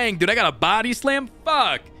 Dang, dude, I got a Body Slam?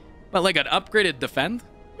 Fuck. But like an upgraded Defend?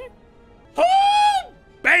 Oh,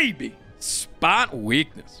 baby. Spot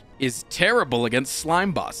Weakness is terrible against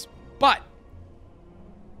Slime Boss, but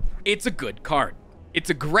it's a good card. It's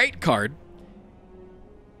a great card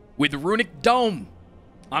with Runic Dome.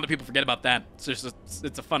 A lot of people forget about that. It's just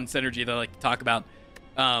it's a fun synergy that I like to talk about.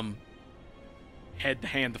 Head to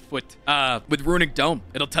hand to foot. With Runic Dome,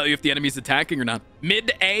 it'll tell you if the enemy's attacking or not.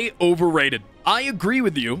 Mid A, overrated. I agree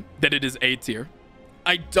with you that it is A tier.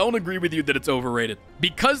 I don't agree with you that it's overrated.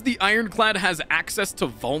 Because the Ironclad has access to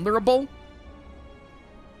vulnerable,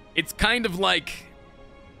 it's kind of like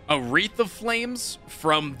a Wreath of Flames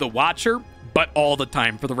from the Watcher, but all the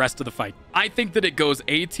time for the rest of the fight. I think that it goes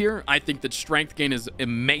A tier. I think that strength gain is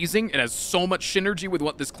amazing. It has so much synergy with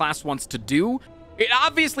what this class wants to do. It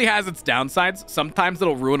obviously has its downsides. Sometimes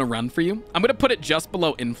it'll ruin a run for you. I'm going to put it just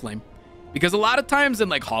below Inflame. Because a lot of times in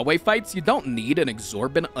like hallway fights, you don't need an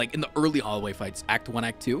exorbitant, like in the early hallway fights, Act 1,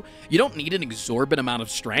 Act 2, you don't need an exorbitant amount of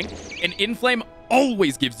strength. And Inflame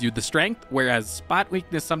always gives you the strength, whereas Spot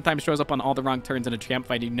Weakness sometimes shows up on all the wrong turns in a champ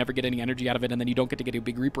fight and you never get any energy out of it, and then you don't get to get a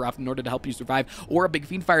big Reaper off in order to help you survive, or a big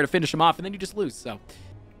Fiend Fire to finish him off, and then you just lose, so.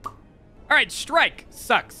 All right, Strike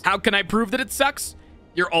sucks. How can I prove that it sucks?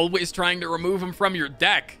 You're always trying to remove him from your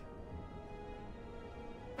deck.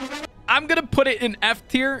 I'm gonna put it in F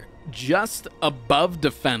tier, just above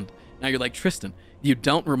Defend. Now you're like, Tristan, you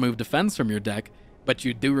don't remove Defense from your deck, but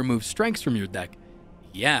you do remove Strengths from your deck.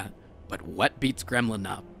 Yeah, but what beats Gremlin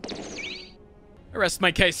up? I rest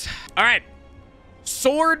my case. All right,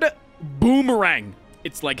 Sword Boomerang.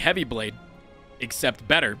 It's like Heavy Blade, except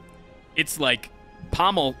better. It's like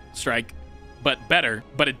Pommel Strike, but better,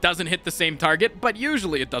 but it doesn't hit the same target, but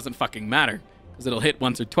usually it doesn't fucking matter, because it'll hit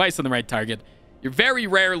once or twice on the right target. You're very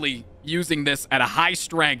rarely using this at a high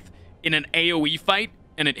strength in an AoE fight,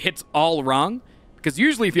 and it hits all wrong, because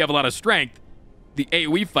usually if you have a lot of strength, the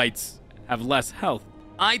AoE fights have less health.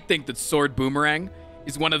 I think that Sword Boomerang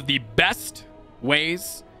is one of the best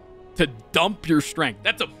ways to dump your strength.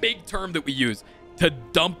 That's a big term that we use, to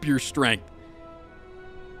dump your strength.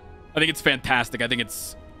 I think it's fantastic. I think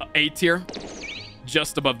it's A tier,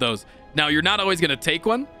 just above those. Now, you're not always going to take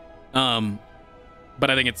one, but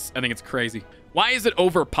I think it's crazy. Why is it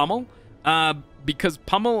over Pummel? Because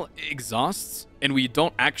Pummel exhausts, and we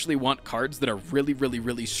don't actually want cards that are really, really,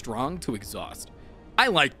 really strong to exhaust. I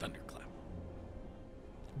like Thunderclap.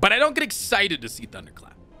 But I don't get excited to see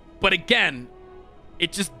Thunderclap. But again,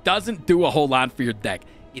 it just doesn't do a whole lot for your deck.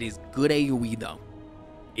 It is good AoE, though.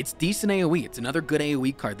 It's decent AoE. It's another good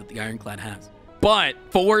AoE card that the Ironclad has. But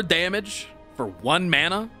 4 damage for 1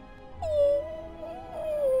 mana?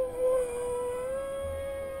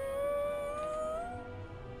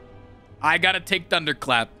 I gotta take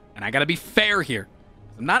Thunderclap, and I gotta be fair here.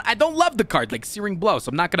 I don't love the card like Searing Blow, so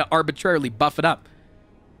I'm not gonna arbitrarily buff it up.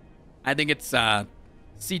 I think it's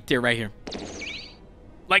C tier right here.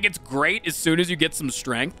 Like, it's great as soon as you get some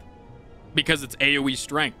strength, because it's AoE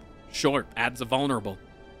strength. Sure, adds a vulnerable.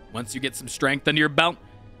 Once you get some strength under your belt,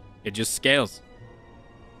 it just scales.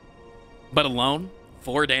 But alone,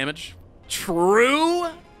 4 damage. True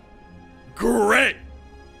Grit.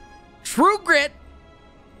 True Grit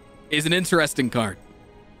is an interesting card.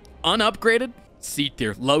 Unupgraded, C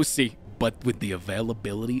tier, low C. But with the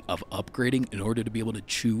availability of upgrading in order to be able to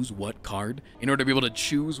choose what card,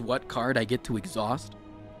 I get to exhaust.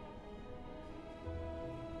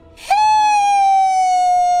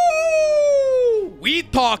 We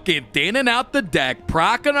talking thinning out the deck,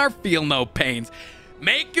 procking our feel no pains,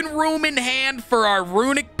 making room in hand for our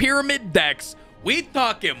runic pyramid decks. We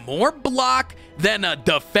talking more block than a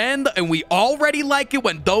defend, and we already like it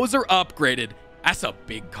when those are upgraded. That's a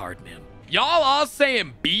big card, man. Y'all all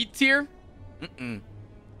saying B tier?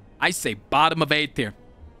 I say bottom of A tier.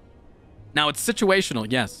 Now, it's situational,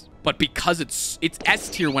 yes, but because it's S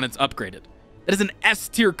tier when it's upgraded. That is an S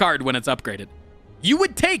tier card when it's upgraded. You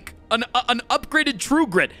would take an upgraded True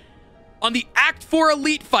Grit on the Act 4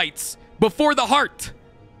 Elite fights before the Heart.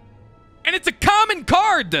 And it's a common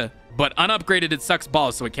card. But unupgraded, it sucks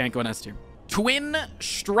balls, so it can't go in S tier. Twin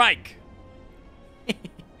Strike.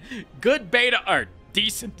 Good beta art.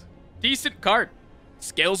 Decent. Decent card.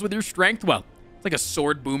 Scales with your strength well. It's like a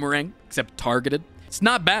sword boomerang, except targeted. It's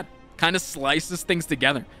not bad. Kind of slices things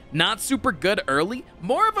together. Not super good early.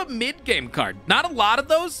 More of a mid-game card. Not a lot of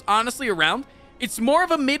those, honestly, around. It's more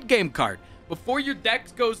of a mid-game card. Before your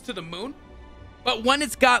deck goes to the moon. But when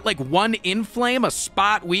it's got, like, 1 Inflame, a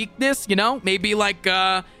spot weakness, you know? Maybe, like,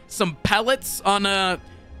 some pellets on the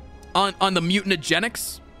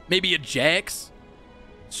Mutagenics. Maybe a Jax.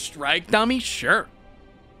 Strike dummy? Sure.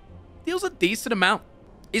 Deals a decent amount.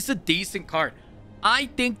 It's a decent card. I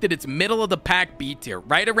think that it's middle of the pack B tier.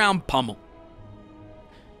 Right around Pummel.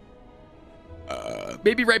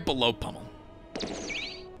 Maybe right below Pummel.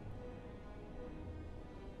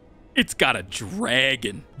 It's got a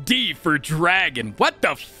dragon. D for dragon. What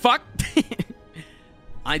the fuck?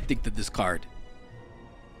 I think that this card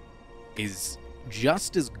is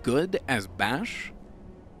just as good as Bash.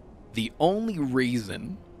 The only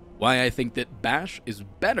reason why I think that Bash is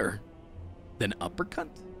better than Uppercut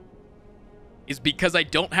is because I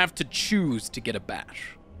don't have to choose to get a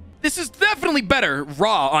Bash. This is definitely better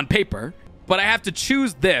raw on paper, but I have to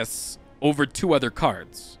choose this over 2 other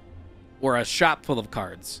cards or a shop full of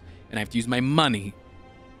cards. And I have to use my money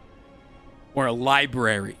or a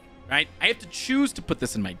library, right? I have to choose to put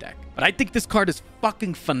this in my deck. But I think this card is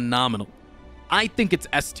fucking phenomenal. I think it's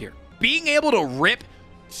S tier. Being able to rip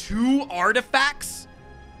 2 artifacts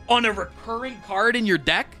on a recurring card in your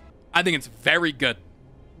deck, I think it's very good.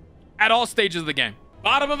 At all stages of the game.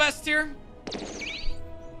 Bottom of S tier?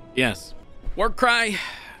 Yes. Warcry,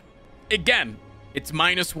 again, it's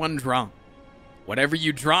 -1 draw. Whatever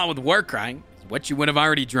you draw with Warcry, what you would have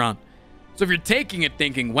already drawn. So if you're taking it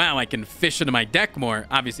thinking, wow, I can fish into my deck more,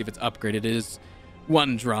 obviously if it's upgraded, it is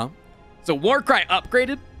 1 draw. So Warcry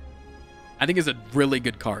upgraded, I think is a really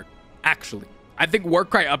good card, actually. I think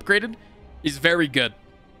Warcry upgraded is very good.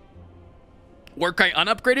 Warcry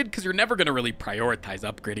unupgraded, because you're never going to really prioritize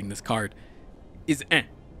upgrading this card, is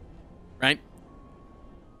right?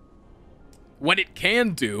 What it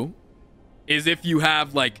can do is if you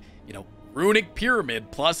have, like, you know, Runic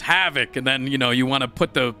Pyramid plus Havoc, and then, you know, you want to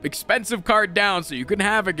put the expensive card down so you can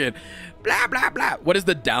Havoc it. Blah, blah, blah. What is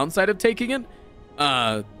the downside of taking it?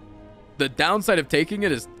 The downside of taking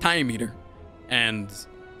it is Time Eater. And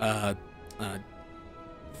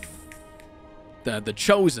the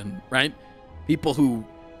Chosen, right? People who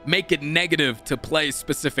make it negative to play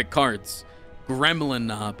specific cards. Gremlin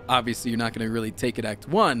Knob, obviously you're not going to really take it Act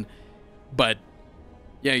 1, but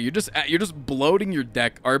yeah, you're just bloating your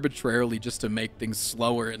deck arbitrarily just to make things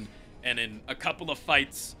slower, and in a couple of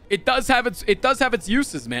fights, it does have its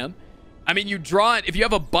uses, man. I mean, you draw it if you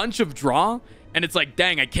have a bunch of draw, and it's like,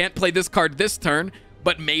 dang, I can't play this card this turn,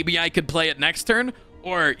 but maybe I could play it next turn,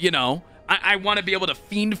 or you know, I want to be able to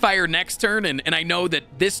Fiend Fire next turn, and I know that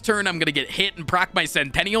this turn I'm gonna get hit and proc my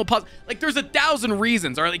Centennial Pulse. Like, there's 1,000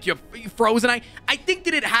 reasons, or like you have Frozen Eye. I think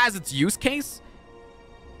that it has its use case.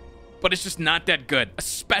 but it's just not that good,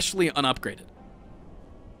 especially unupgraded.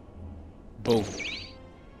 Boom.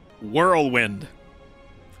 Whirlwind.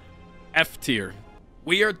 F tier.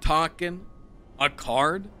 We are talking a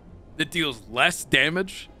card that deals less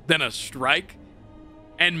damage than a strike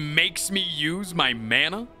and makes me use my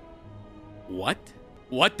mana? What?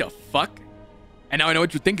 What the fuck? And now I know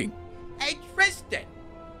what you're thinking. Hey, Tristan,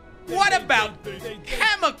 what about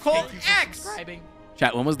Chemical X?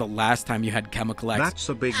 Chat, when was the last time you had Chemical X? That's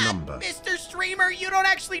a big number. Mr. Streamer, you don't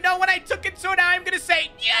actually know when I took it, so now I'm gonna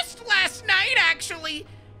say just last night, actually.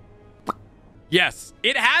 Yes,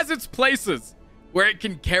 it has its places where it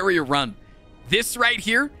can carry a run. This right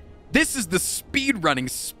here, this is the speed running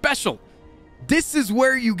special. This is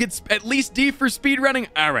where you get at least D for speed running.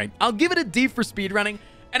 All right, I'll give it a D for speed running,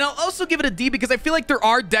 and I'll also give it a D because I feel like there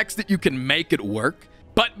are decks that you can make it work.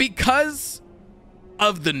 But because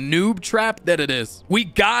of the noob trap that it is, we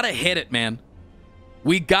gotta hit it, man.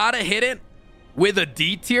 We gotta hit it with a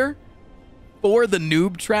D tier for the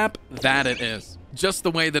noob trap that it is. Just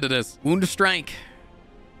the way that it is. Wound Strike.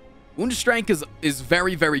 Wound Strike is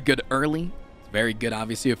very, very good early. It's very good,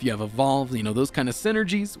 obviously, if you have Evolve, you know, those kind of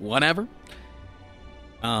synergies, whatever.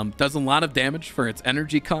 Does a lot of damage for its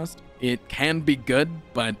energy cost. It can be good,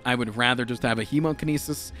 but I would rather just have a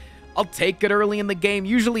Hemokinesis. I'll take it early in the game.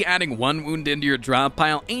 Usually adding 1 wound into your drop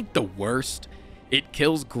pile ain't the worst. It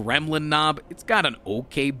kills Gremlin Knob. It's got an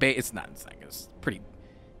okay beta. It's pretty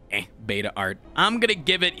beta art. I'm going to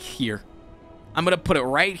give it here. I'm going to put it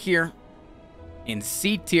right here in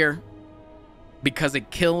C tier because it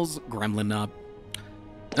kills Gremlin Knob.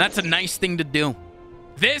 That's a nice thing to do.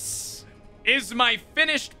 This is my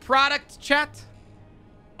finished product, chat.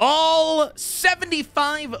 All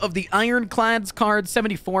 75 of the Ironclad's cards,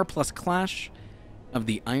 74 plus Clash of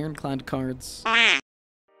the Ironclad cards